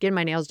 getting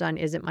my nails done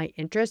isn't my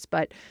interest,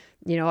 but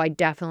I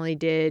definitely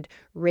did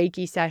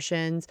Reiki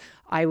sessions.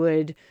 I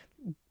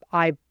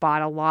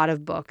bought a lot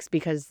of books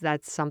because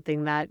that's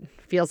something that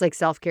feels like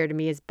self-care to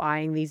me, is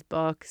buying these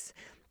books.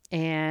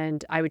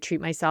 And I would treat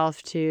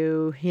myself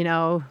to,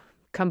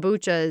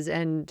 kombuchas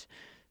and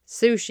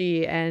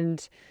sushi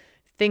and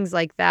things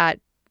like that,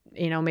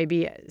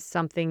 maybe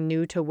something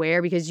new to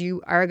wear, because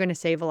you are going to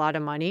save a lot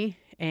of money,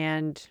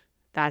 and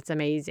that's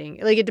amazing.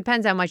 Like, it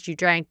depends how much you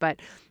drank, but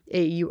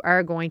you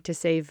are going to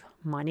save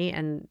money,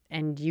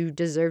 and you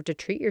deserve to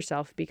treat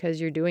yourself because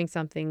you're doing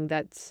something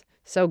that's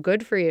so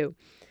good for you.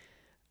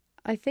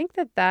 I think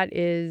that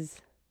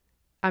is,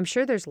 I'm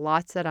sure there's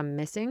lots that I'm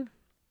missing.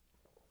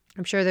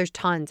 I'm sure there's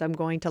tons. I'm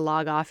going to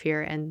log off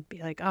here and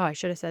be like, oh, I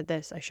should have said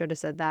this. I should have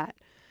said that.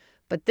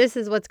 But this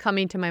is what's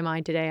coming to my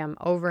mind today. I'm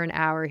over an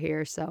hour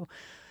here, so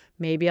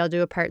maybe I'll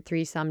do a part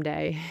 3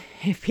 someday.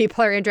 If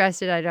people are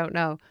interested, I don't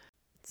know.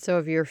 So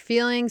if you're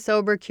feeling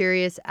sober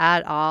curious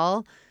at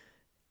all,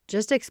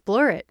 just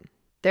explore it.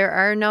 There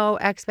are no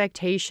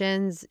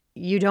expectations.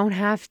 You don't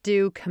have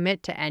to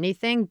commit to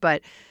anything,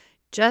 but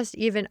just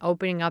even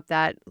opening up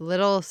that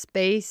little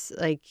space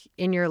like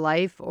in your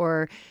life,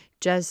 or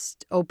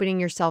just opening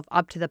yourself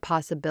up to the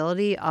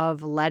possibility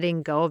of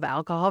letting go of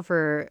alcohol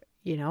for,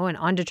 an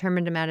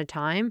undetermined amount of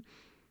time,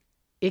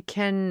 it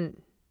can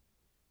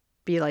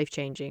be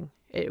life-changing.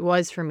 It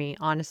was for me.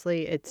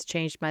 Honestly, it's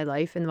changed my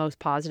life in the most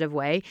positive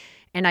way.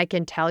 And I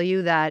can tell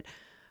you that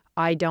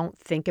I don't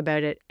think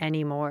about it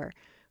anymore.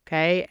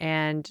 Okay.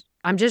 And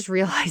I'm just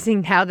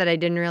realizing now that I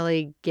didn't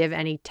really give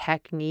any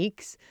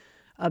techniques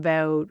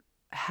about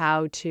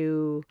how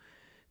to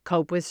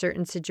cope with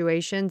certain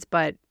situations,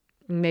 but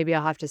maybe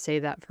I'll have to say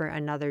that for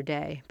another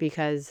day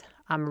because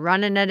I'm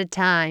running out of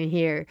time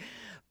here.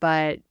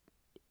 But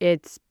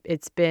it's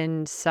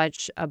been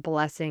such a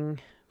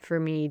blessing for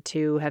me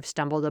to have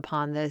stumbled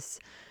upon this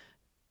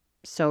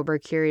sober,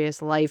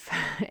 curious life,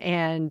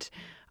 and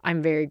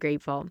I'm very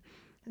grateful.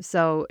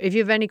 So if you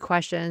have any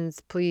questions,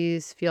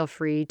 please feel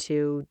free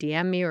to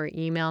DM me or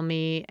email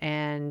me,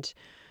 and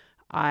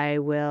I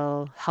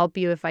will help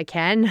you if I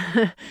can.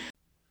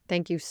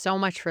 Thank you so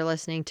much for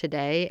listening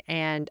today,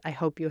 and I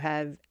hope you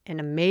have an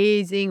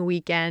amazing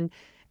weekend.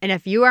 And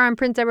if you are in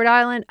Prince Edward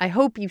Island, I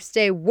hope you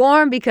stay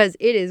warm because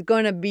it is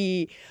going to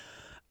be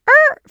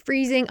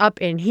freezing up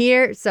in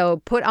here.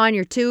 So put on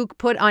your toque,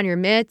 put on your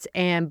mitts,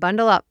 and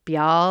bundle up,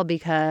 y'all,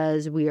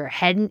 because we are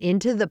heading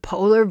into the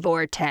polar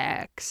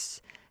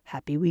vortex.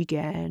 Happy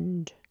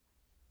weekend.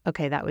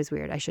 Okay, that was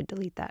weird. I should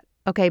delete that.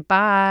 Okay,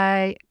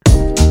 bye.